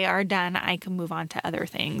when they are done, I can move on to other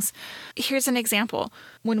things. Here's an example.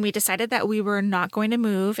 When we decided that we were not going to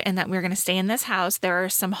move and that we were going to stay in this house, there are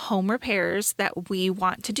some home repairs that we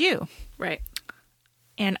want to do. Right.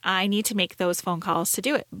 And I need to make those phone calls to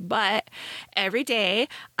do it. But every day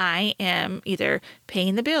I am either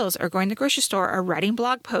paying the bills or going to the grocery store or writing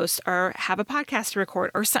blog posts or have a podcast to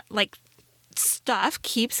record or something like stuff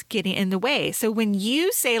keeps getting in the way. So when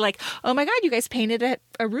you say like, oh my God, you guys painted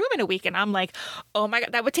a room in a week. And I'm like, oh my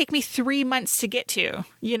God, that would take me 3 months to get to,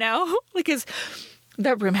 you know, because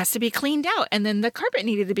the room has to be cleaned out and then the carpet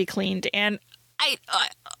needed to be cleaned. And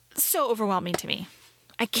so overwhelming to me.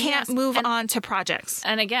 I can't move on to projects.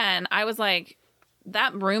 And again, I was like,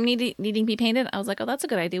 that room needing to be painted. I was like, oh, that's a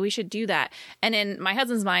good idea. We should do that. And in my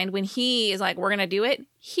husband's mind, when he is like, we're going to do it,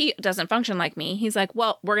 he doesn't function like me. He's like,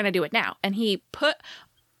 well, we're going to do it now. And he put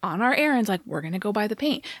on our errands, like, we're going to go buy the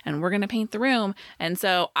paint and we're going to paint the room. And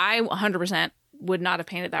so I 100% would not have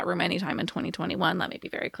painted that room anytime in 2021. Let me be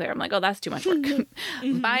very clear. I'm like, oh, that's too much work.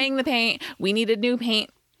 Mm-hmm. Buying the paint. We needed new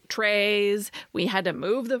paint trays. We had to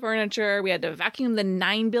move the furniture. We had to vacuum the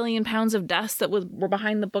 9 billion pounds of dust that were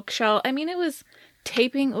behind the bookshelf. I mean, it was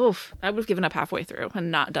taping. Oof, I would have given up halfway through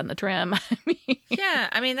and not done the trim. Yeah,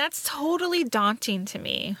 I mean, that's totally daunting to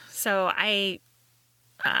me. So I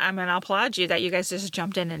mean, I'll applaud you that you guys just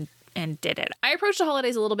jumped in and did it. I approached the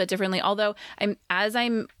holidays a little bit differently, although as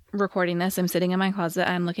I'm recording this, I'm sitting in my closet.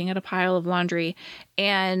 I'm looking at a pile of laundry,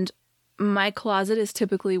 and my closet is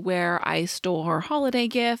typically where I store holiday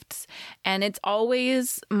gifts, and it's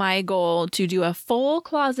always my goal to do a full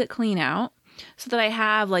closet clean out so that I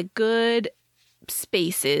have like good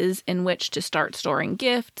spaces in which to start storing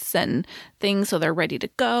gifts and things so they're ready to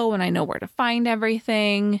go and I know where to find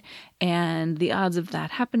everything. And the odds of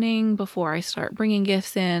that happening before I start bringing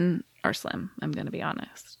gifts in are slim, I'm going to be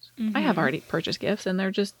honest. Mm-hmm. I have already purchased gifts and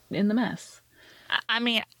they're just in the mess. I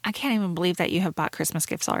mean, I can't even believe that you have bought Christmas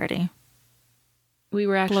gifts already. We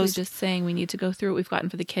were actually just saying we need to go through what we've gotten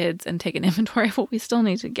for the kids and take an inventory of what we still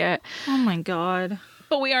need to get. Oh my God.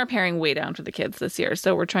 But we are paring way down for the kids this year.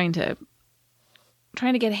 So we're trying to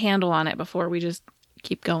get a handle on it before we just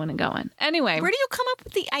keep going and going. Anyway. Where do you come up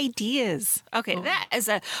with the ideas? Okay, that is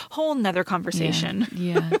a whole nother conversation.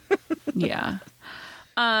 Yeah.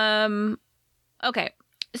 Okay.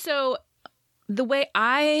 So the way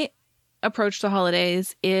I approach the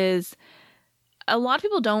holidays is a lot of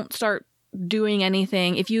people don't start doing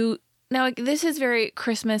anything. Now, this is very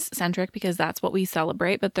Christmas centric because that's what we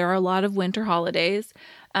celebrate, but there are a lot of winter holidays.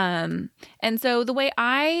 And so the way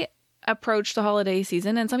I approach the holiday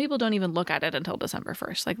season, and some people don't even look at it until December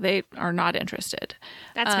 1st, like they are not interested.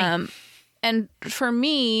 That's me. And for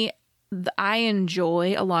me, I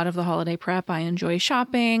enjoy a lot of the holiday prep. I enjoy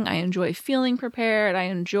shopping. I enjoy feeling prepared. I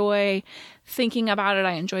enjoy thinking about it.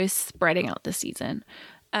 I enjoy spreading out the season.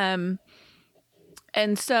 And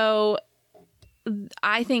so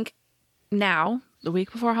I think now, the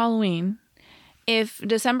week before Halloween, if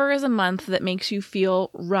December is a month that makes you feel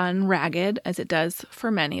run ragged, as it does for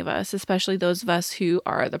many of us, especially those of us who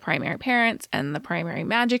are the primary parents and the primary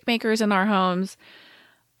magic makers in our homes,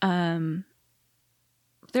 there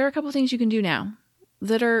are a couple things you can do now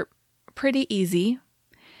that are pretty easy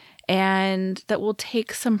and that will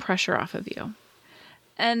take some pressure off of you.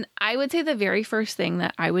 And I would say the very first thing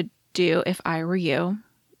that I would do if I were you,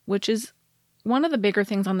 which is one of the bigger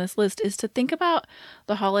things on this list is to think about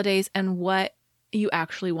the holidays and what you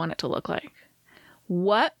actually want it to look like.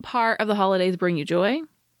 What part of the holidays bring you joy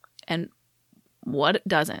and what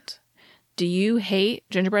doesn't? Do you hate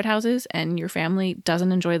gingerbread houses and your family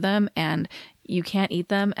doesn't enjoy them and you can't eat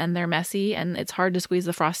them and they're messy and it's hard to squeeze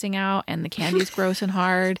the frosting out and the candy's gross and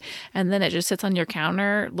hard and then it just sits on your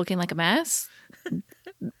counter looking like a mess?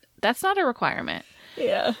 That's not a requirement.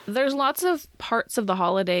 Yeah. There's lots of parts of the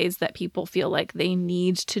holidays that people feel like they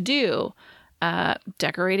need to do.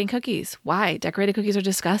 Decorating cookies. Why? Decorated cookies are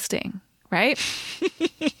disgusting, right?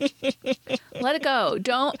 Let it go.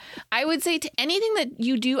 I would say to anything that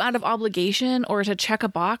you do out of obligation or to check a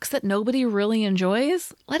box that nobody really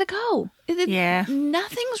enjoys, let it go. Yeah.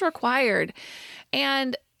 Nothing's required.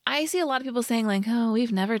 And I see a lot of people saying like, oh,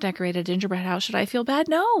 we've never decorated a gingerbread house. Should I feel bad?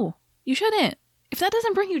 No, you shouldn't. If that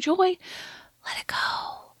doesn't bring you joy, let it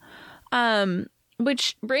go.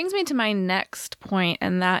 Which brings me to my next point,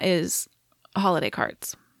 and that is holiday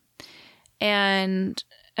cards. And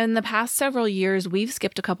in the past several years, we've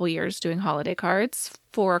skipped a couple years doing holiday cards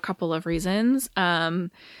for a couple of reasons.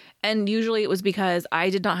 And usually it was because I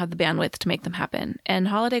did not have the bandwidth to make them happen. And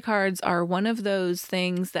holiday cards are one of those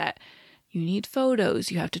things that you need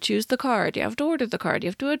photos. You have to choose the card. You have to order the card. You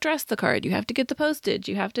have to address the card. You have to get the postage.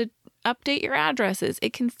 You have to update your addresses.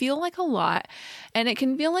 It can feel like a lot. And it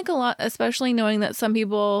can feel like a lot, especially knowing that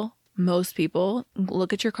most people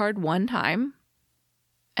look at your card one time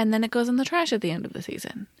and then it goes in the trash at the end of the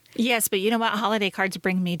season. Yes, but you know what? Holiday cards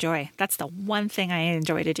bring me joy. That's the one thing I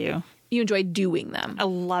enjoy to do. You enjoy doing them. I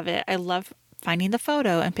love it. I love finding the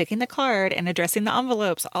photo and picking the card and addressing the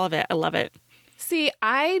envelopes. All of it. I love it. See,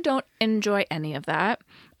 I don't enjoy any of that.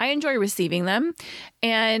 I enjoy receiving them.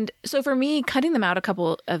 And so for me, cutting them out a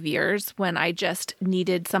couple of years when I just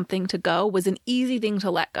needed something to go was an easy thing to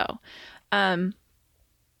let go.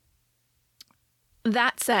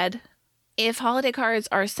 That said, if holiday cards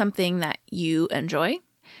are something that you enjoy,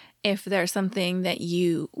 if there's something that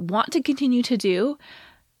you want to continue to do,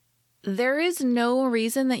 there is no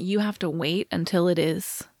reason that you have to wait until it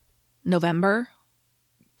is November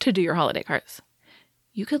to do your holiday cards.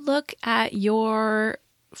 You could look at your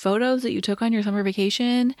photos that you took on your summer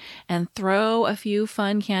vacation and throw a few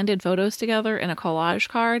fun candid photos together in a collage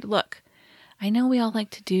card. Look, I know we all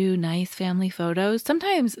like to do nice family photos.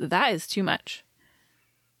 Sometimes that is too much.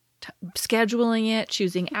 Scheduling it,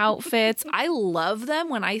 choosing outfits. I love them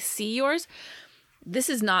when I see yours. This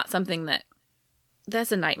is not something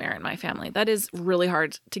that's a nightmare in my family. That is really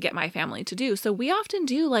hard to get my family to do. So we often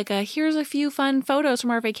do like here's a few fun photos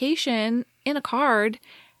from our vacation in a card.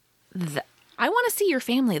 I want to see your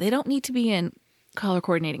family. They don't need to be in color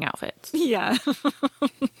coordinating outfits. Yeah.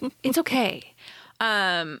 It's okay.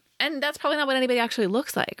 And that's probably not what anybody actually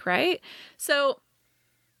looks like, right? So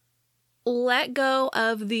let go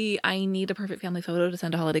of the I need a perfect family photo to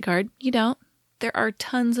send a holiday card. You don't. There are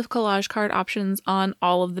tons of collage card options on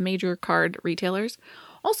all of the major card retailers.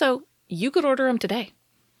 Also, you could order them today.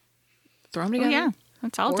 Throw them together. Oh, yeah.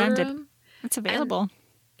 It's all done. It's available. And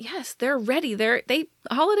yes, they're ready.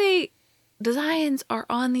 Holiday designs are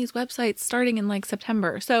on these websites starting in like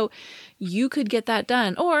September. So you could get that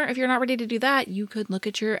done. Or if you're not ready to do that, you could look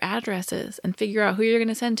at your addresses and figure out who you're going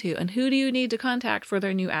to send to and who do you need to contact for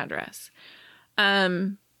their new address.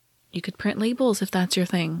 You could print labels if that's your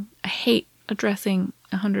thing. I hate addressing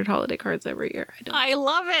 100 holiday cards every year. I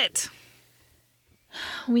love it.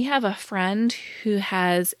 We have a friend who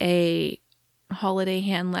has a holiday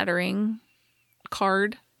hand lettering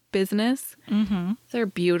card business. Mm-hmm. They're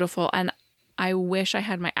beautiful. And I wish I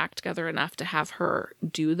had my act together enough to have her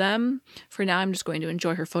do them. For now, I'm just going to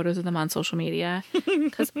enjoy her photos of them on social media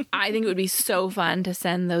because I think it would be so fun to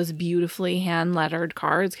send those beautifully hand lettered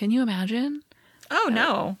cards. Can you imagine? Oh,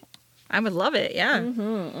 no. I would love it. Yeah.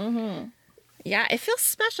 Mm-hmm. Yeah, it feels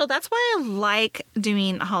special. That's why I like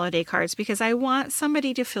doing holiday cards because I want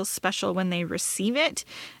somebody to feel special when they receive it.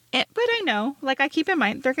 But I know, like I keep in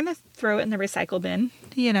mind, they're going to throw it in the recycle bin,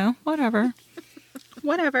 whatever.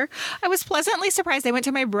 Whatever. I was pleasantly surprised. I went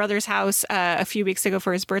to my brother's house a few weeks ago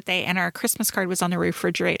for his birthday and our Christmas card was on the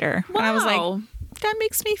refrigerator. Wow. And I was like, that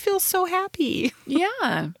makes me feel so happy.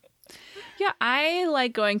 Yeah. Yeah, I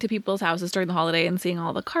like going to people's houses during the holiday and seeing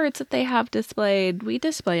all the cards that they have displayed. We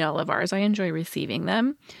display all of ours. I enjoy receiving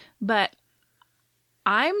them. But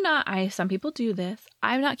some people do this.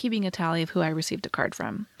 I'm not keeping a tally of who I received a card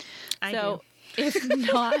from. I do. If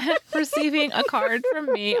not receiving a card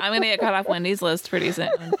from me, I'm going to get cut off Wendy's list pretty soon.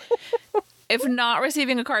 If not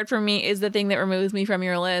receiving a card from me is the thing that removes me from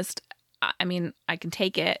your list, I mean, I can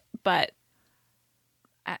take it, but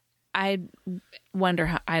I wonder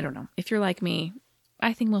how, I don't know. If you're like me,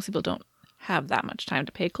 I think most people don't have that much time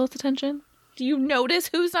to pay close attention? Do you notice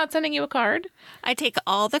who's not sending you a card? I take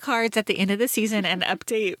all the cards at the end of the season and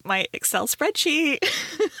update my Excel spreadsheet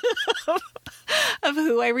of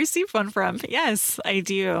who I received one from. Yes, I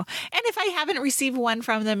do. And if I haven't received one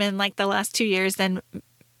from them in like the last 2 years, then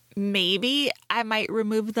maybe I might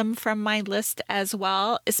remove them from my list as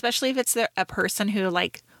well, especially if it's a person who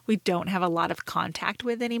like we don't have a lot of contact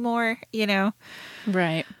with anymore, you know?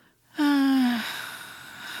 Right.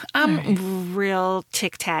 I'm real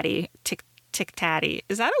tick-tatty. Tick-tatty.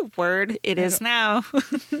 Is that a word? It is now.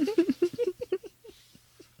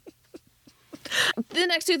 The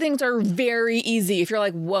next two things are very easy. If you're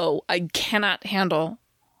like, whoa, I cannot handle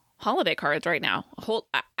holiday cards right now.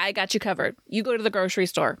 I got you covered. You go to the grocery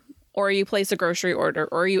store, or you place a grocery order,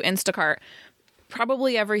 or you Instacart,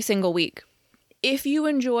 probably every single week. If you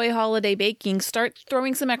enjoy holiday baking, start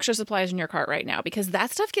throwing some extra supplies in your cart right now, because that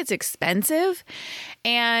stuff gets expensive.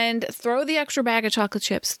 And throw the extra bag of chocolate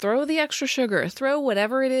chips, throw the extra sugar, throw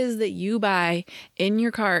whatever it is that you buy in your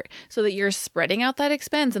cart so that you're spreading out that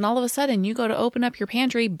expense. And all of a sudden you go to open up your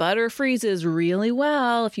pantry, butter freezes really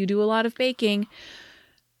well if you do a lot of baking.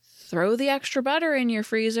 Throw the extra butter in your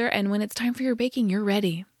freezer, and when it's time for your baking, you're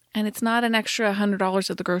ready. And it's not an extra $100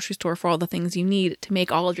 at the grocery store for all the things you need to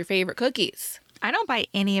make all of your favorite cookies. I don't buy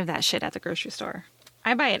any of that shit at the grocery store.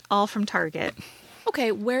 I buy it all from Target.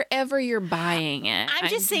 Okay, wherever you're buying it. I'm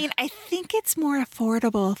just saying, I think it's more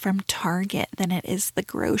affordable from Target than it is the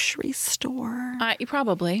grocery store.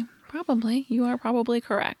 You are probably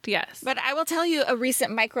correct, yes. But I will tell you a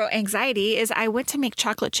recent micro anxiety is I went to make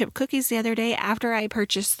chocolate chip cookies the other day after I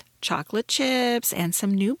purchased chocolate chips and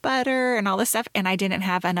some new butter and all this stuff, and I didn't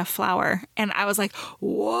have enough flour. And I was like,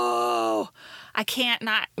 whoa, I can't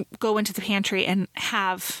not go into the pantry and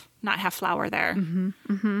not have flour there. Mm-hmm.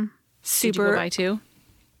 Mm-hmm. Super. Did you go buy two?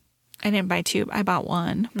 I didn't buy two. I bought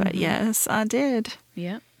one, but yes, I did.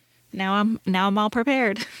 Yep. Now I'm all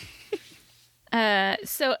prepared. And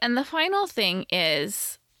the final thing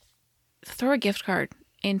is throw a gift card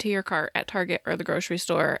into your cart at Target or the grocery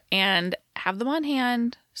store and have them on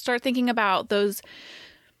hand. Start thinking about those.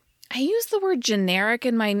 I use the word generic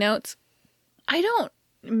in my notes. I don't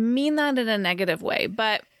mean that in a negative way,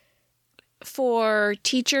 but for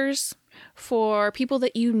teachers, for people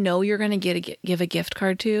that you know you're going to give a gift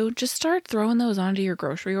card to, just start throwing those onto your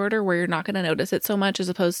grocery order where you're not going to notice it so much, as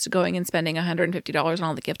opposed to going and spending $150 on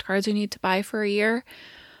all the gift cards you need to buy for a year.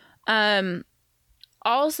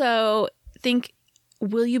 Also, think,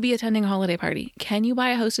 will you be attending a holiday party? Can you buy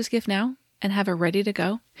a hostess gift now and have it ready to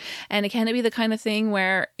go? And can it be the kind of thing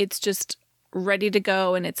where it's just ready to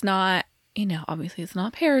go and it's not, obviously it's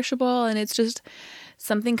not perishable, and it's just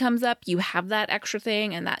something comes up, you have that extra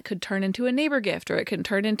thing, and that could turn into a neighbor gift, or it can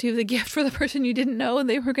turn into the gift for the person you didn't know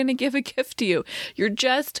they were going to give a gift to you. You're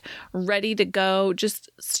just ready to go. Just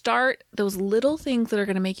start those little things that are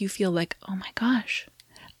going to make you feel like, oh my gosh,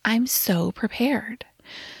 I'm so prepared.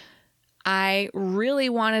 I really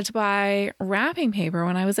wanted to buy wrapping paper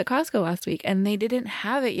when I was at Costco last week, and they didn't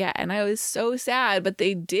have it yet. And I was so sad, but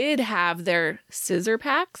they did have their scissor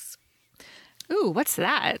packs. Ooh, what's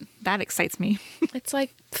that? That excites me. It's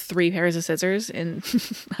like 3 pairs of scissors in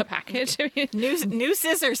a package. New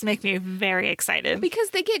scissors make me very excited.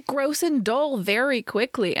 Because they get gross and dull very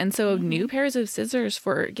quickly. And so new pairs of scissors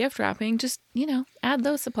for gift wrapping, just, add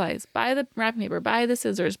those supplies. Buy the wrapping paper, buy the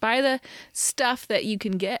scissors, buy the stuff that you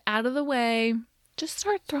can get out of the way. Just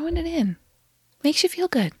start throwing it in. Makes you feel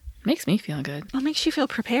good. Makes me feel good. Well, makes you feel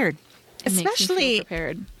prepared. Especially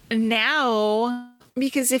prepared now.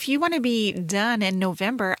 Because if you want to be done in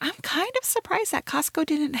November, I'm kind of surprised that Costco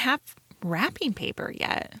didn't have wrapping paper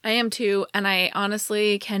yet. I am too. And I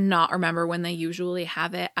honestly cannot remember when they usually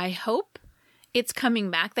have it. I hope it's coming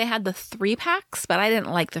back. They had the 3-packs, but I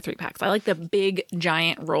didn't like the 3-packs. I like the big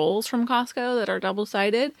giant rolls from Costco that are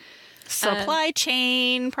double-sided. Supply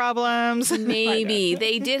chain problems. Maybe.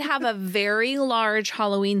 They did have a very large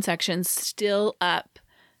Halloween section still up.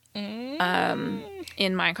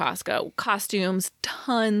 In my Costco. Costumes,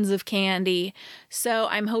 tons of candy. So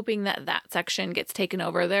I'm hoping that section gets taken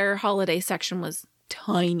over. Their holiday section was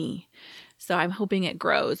tiny. So I'm hoping it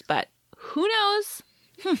grows, but who knows?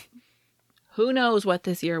 Who knows what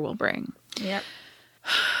this year will bring? Yep.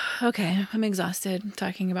 Okay, I'm exhausted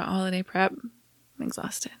talking about holiday prep. I'm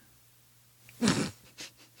exhausted.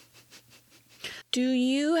 Do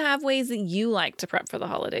you have ways that you like to prep for the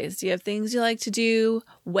holidays? Do you have things you like to do?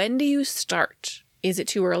 When do you start? Is it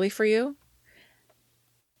too early for you?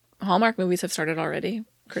 Hallmark movies have started already.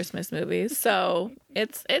 Christmas movies. So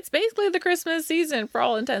it's basically the Christmas season for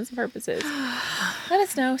all intents and purposes. Let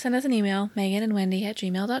us know. Send us an email,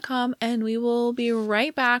 meganandwendy@gmail.com, and we will be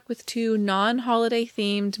right back with 2 non-holiday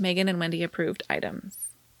themed Megan and Wendy approved items.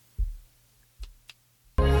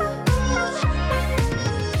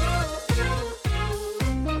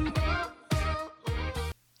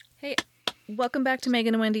 Hey, welcome back to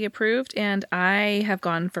Megan and Wendy Approved, and I have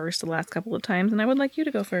gone first the last couple of times, and I would like you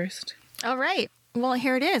to go first. All right. Well,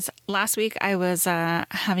 here it is. Last week I was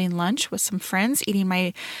having lunch with some friends, eating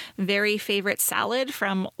my very favorite salad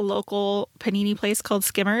from a local panini place called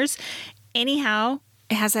Skimmers. Anyhow,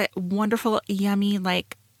 it has a wonderful, yummy,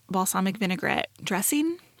 like balsamic vinaigrette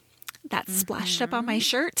dressing that splashed up on my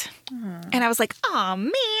shirt. And I was like, oh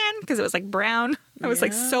man, because it was like brown. I was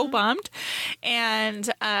like so bummed.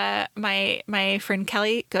 And my friend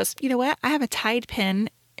Kelly goes, you know what? I have a Tide pin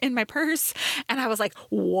in my purse. And I was like,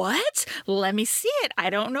 what? Let me see it. I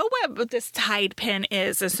don't know what this Tide pin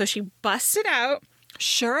is. And so she busted out.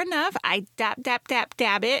 Sure enough, I dab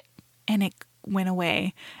it, and it went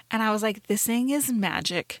away. And I was like, this thing is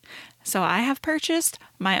magic. So I have purchased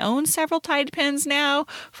my own several Tide pins now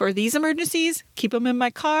for these emergencies. Keep them in my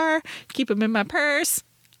car, keep them in my purse.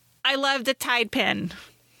 I love the Tide pin.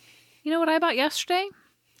 You know what I bought yesterday?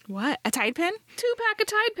 What? A Tide pin? 2-pack of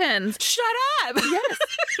Tide pens. Shut up! Yes,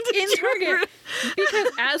 in Target. Because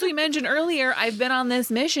as we mentioned earlier, I've been on this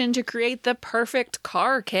mission to create the perfect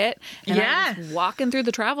car kit. And I was walking through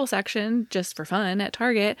the travel section just for fun at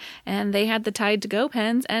Target, and they had the Tide to Go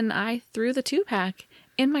pens, and I threw the 2-pack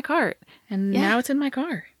in my cart, and now it's in my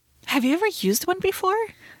car. Have you ever used one before?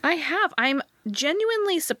 I have. I'm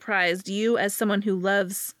genuinely surprised you, as someone who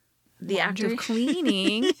loves the act of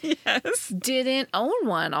cleaning, didn't own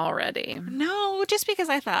one already. No, just because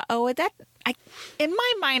I thought, in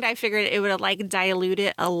my mind, I figured it would like dilute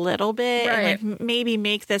it a little bit and like maybe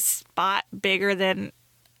make the spot bigger than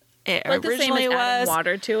it like originally the same as adding was.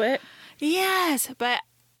 Water to it. Yes,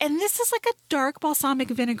 and this is like a dark balsamic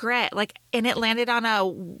vinaigrette, and it landed on a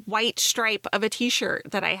white stripe of a t-shirt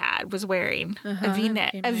that I was wearing, a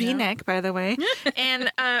V-neck, by the way.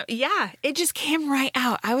 And it just came right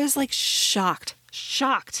out. I was like shocked.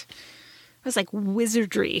 It was like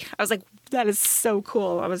wizardry. I was like, that is so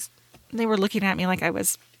cool. They were looking at me like I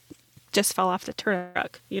was just fell off the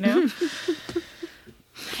truck, you know?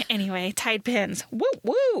 Anyway, Tide pins. Woo,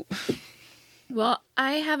 woo. Well,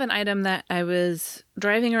 I have an item that I was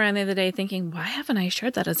driving around the other day thinking, why haven't I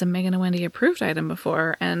shared that as a Megan and Wendy approved item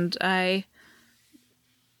before? And I,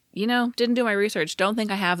 didn't do my research. Don't think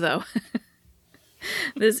I have, though.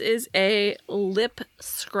 This is a lip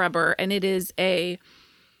scrubber, and it is I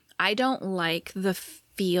don't like the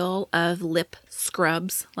feel of lip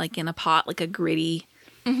scrubs, like in a pot, like a gritty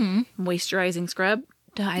moisturizing scrub.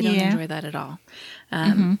 I don't enjoy that at all.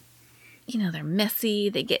 They're messy.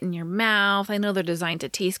 They get in your mouth. I know they're designed to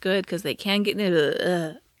taste good because they can get in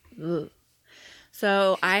it.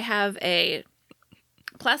 So I have a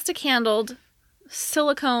plastic handled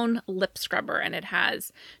silicone lip scrubber, and it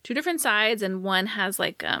has 2 different sides, and one has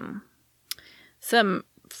like some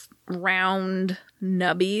round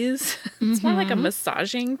nubbies. It's more like a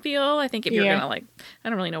massaging feel. I think if you're gonna I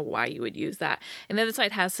don't really know why you would use that. And the other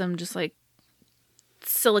side has some just like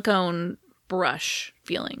silicone brush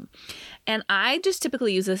feeling. And I just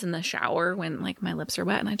typically use this in the shower when like my lips are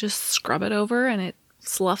wet, and I just scrub it over and it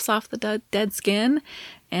sloughs off the dead skin,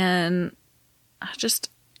 and I just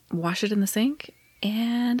wash it in the sink,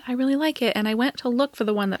 and I really like it. And I went to look for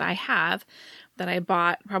the one that I have that I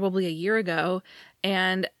bought probably a year ago,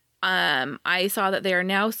 and I saw that they are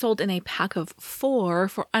now sold in a pack of 4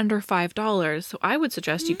 for under $5. So I would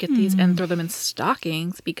suggest you get these and throw them in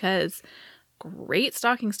stockings, because great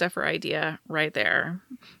stocking stuffer idea right there.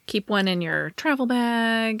 Keep one in your travel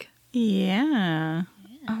bag. Yeah.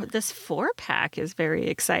 Oh, this 4-pack is very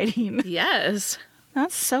exciting. Yes.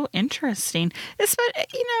 That's so interesting.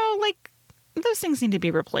 Like those things need to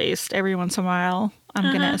be replaced every once in a while. I'm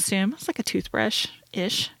going to assume it's like a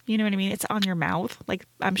toothbrush-ish. You know what I mean? It's on your mouth. Like,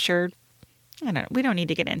 I'm sure, I don't know. We don't need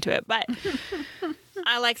to get into it, but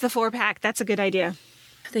I like the 4-pack. That's a good idea.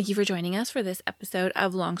 Thank you for joining us for this episode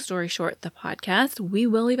of Long Story Short, the podcast. We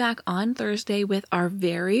will be back on Thursday with our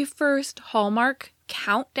very first Hallmark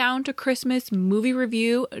Countdown to Christmas movie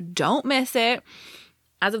review. Don't miss it.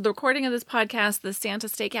 As of the recording of this podcast, the Santa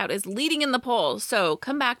Stakeout is leading in the polls. So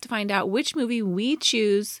come back to find out which movie we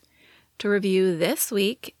choose to review this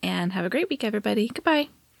week. And have a great week, everybody. Goodbye.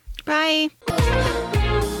 Bye.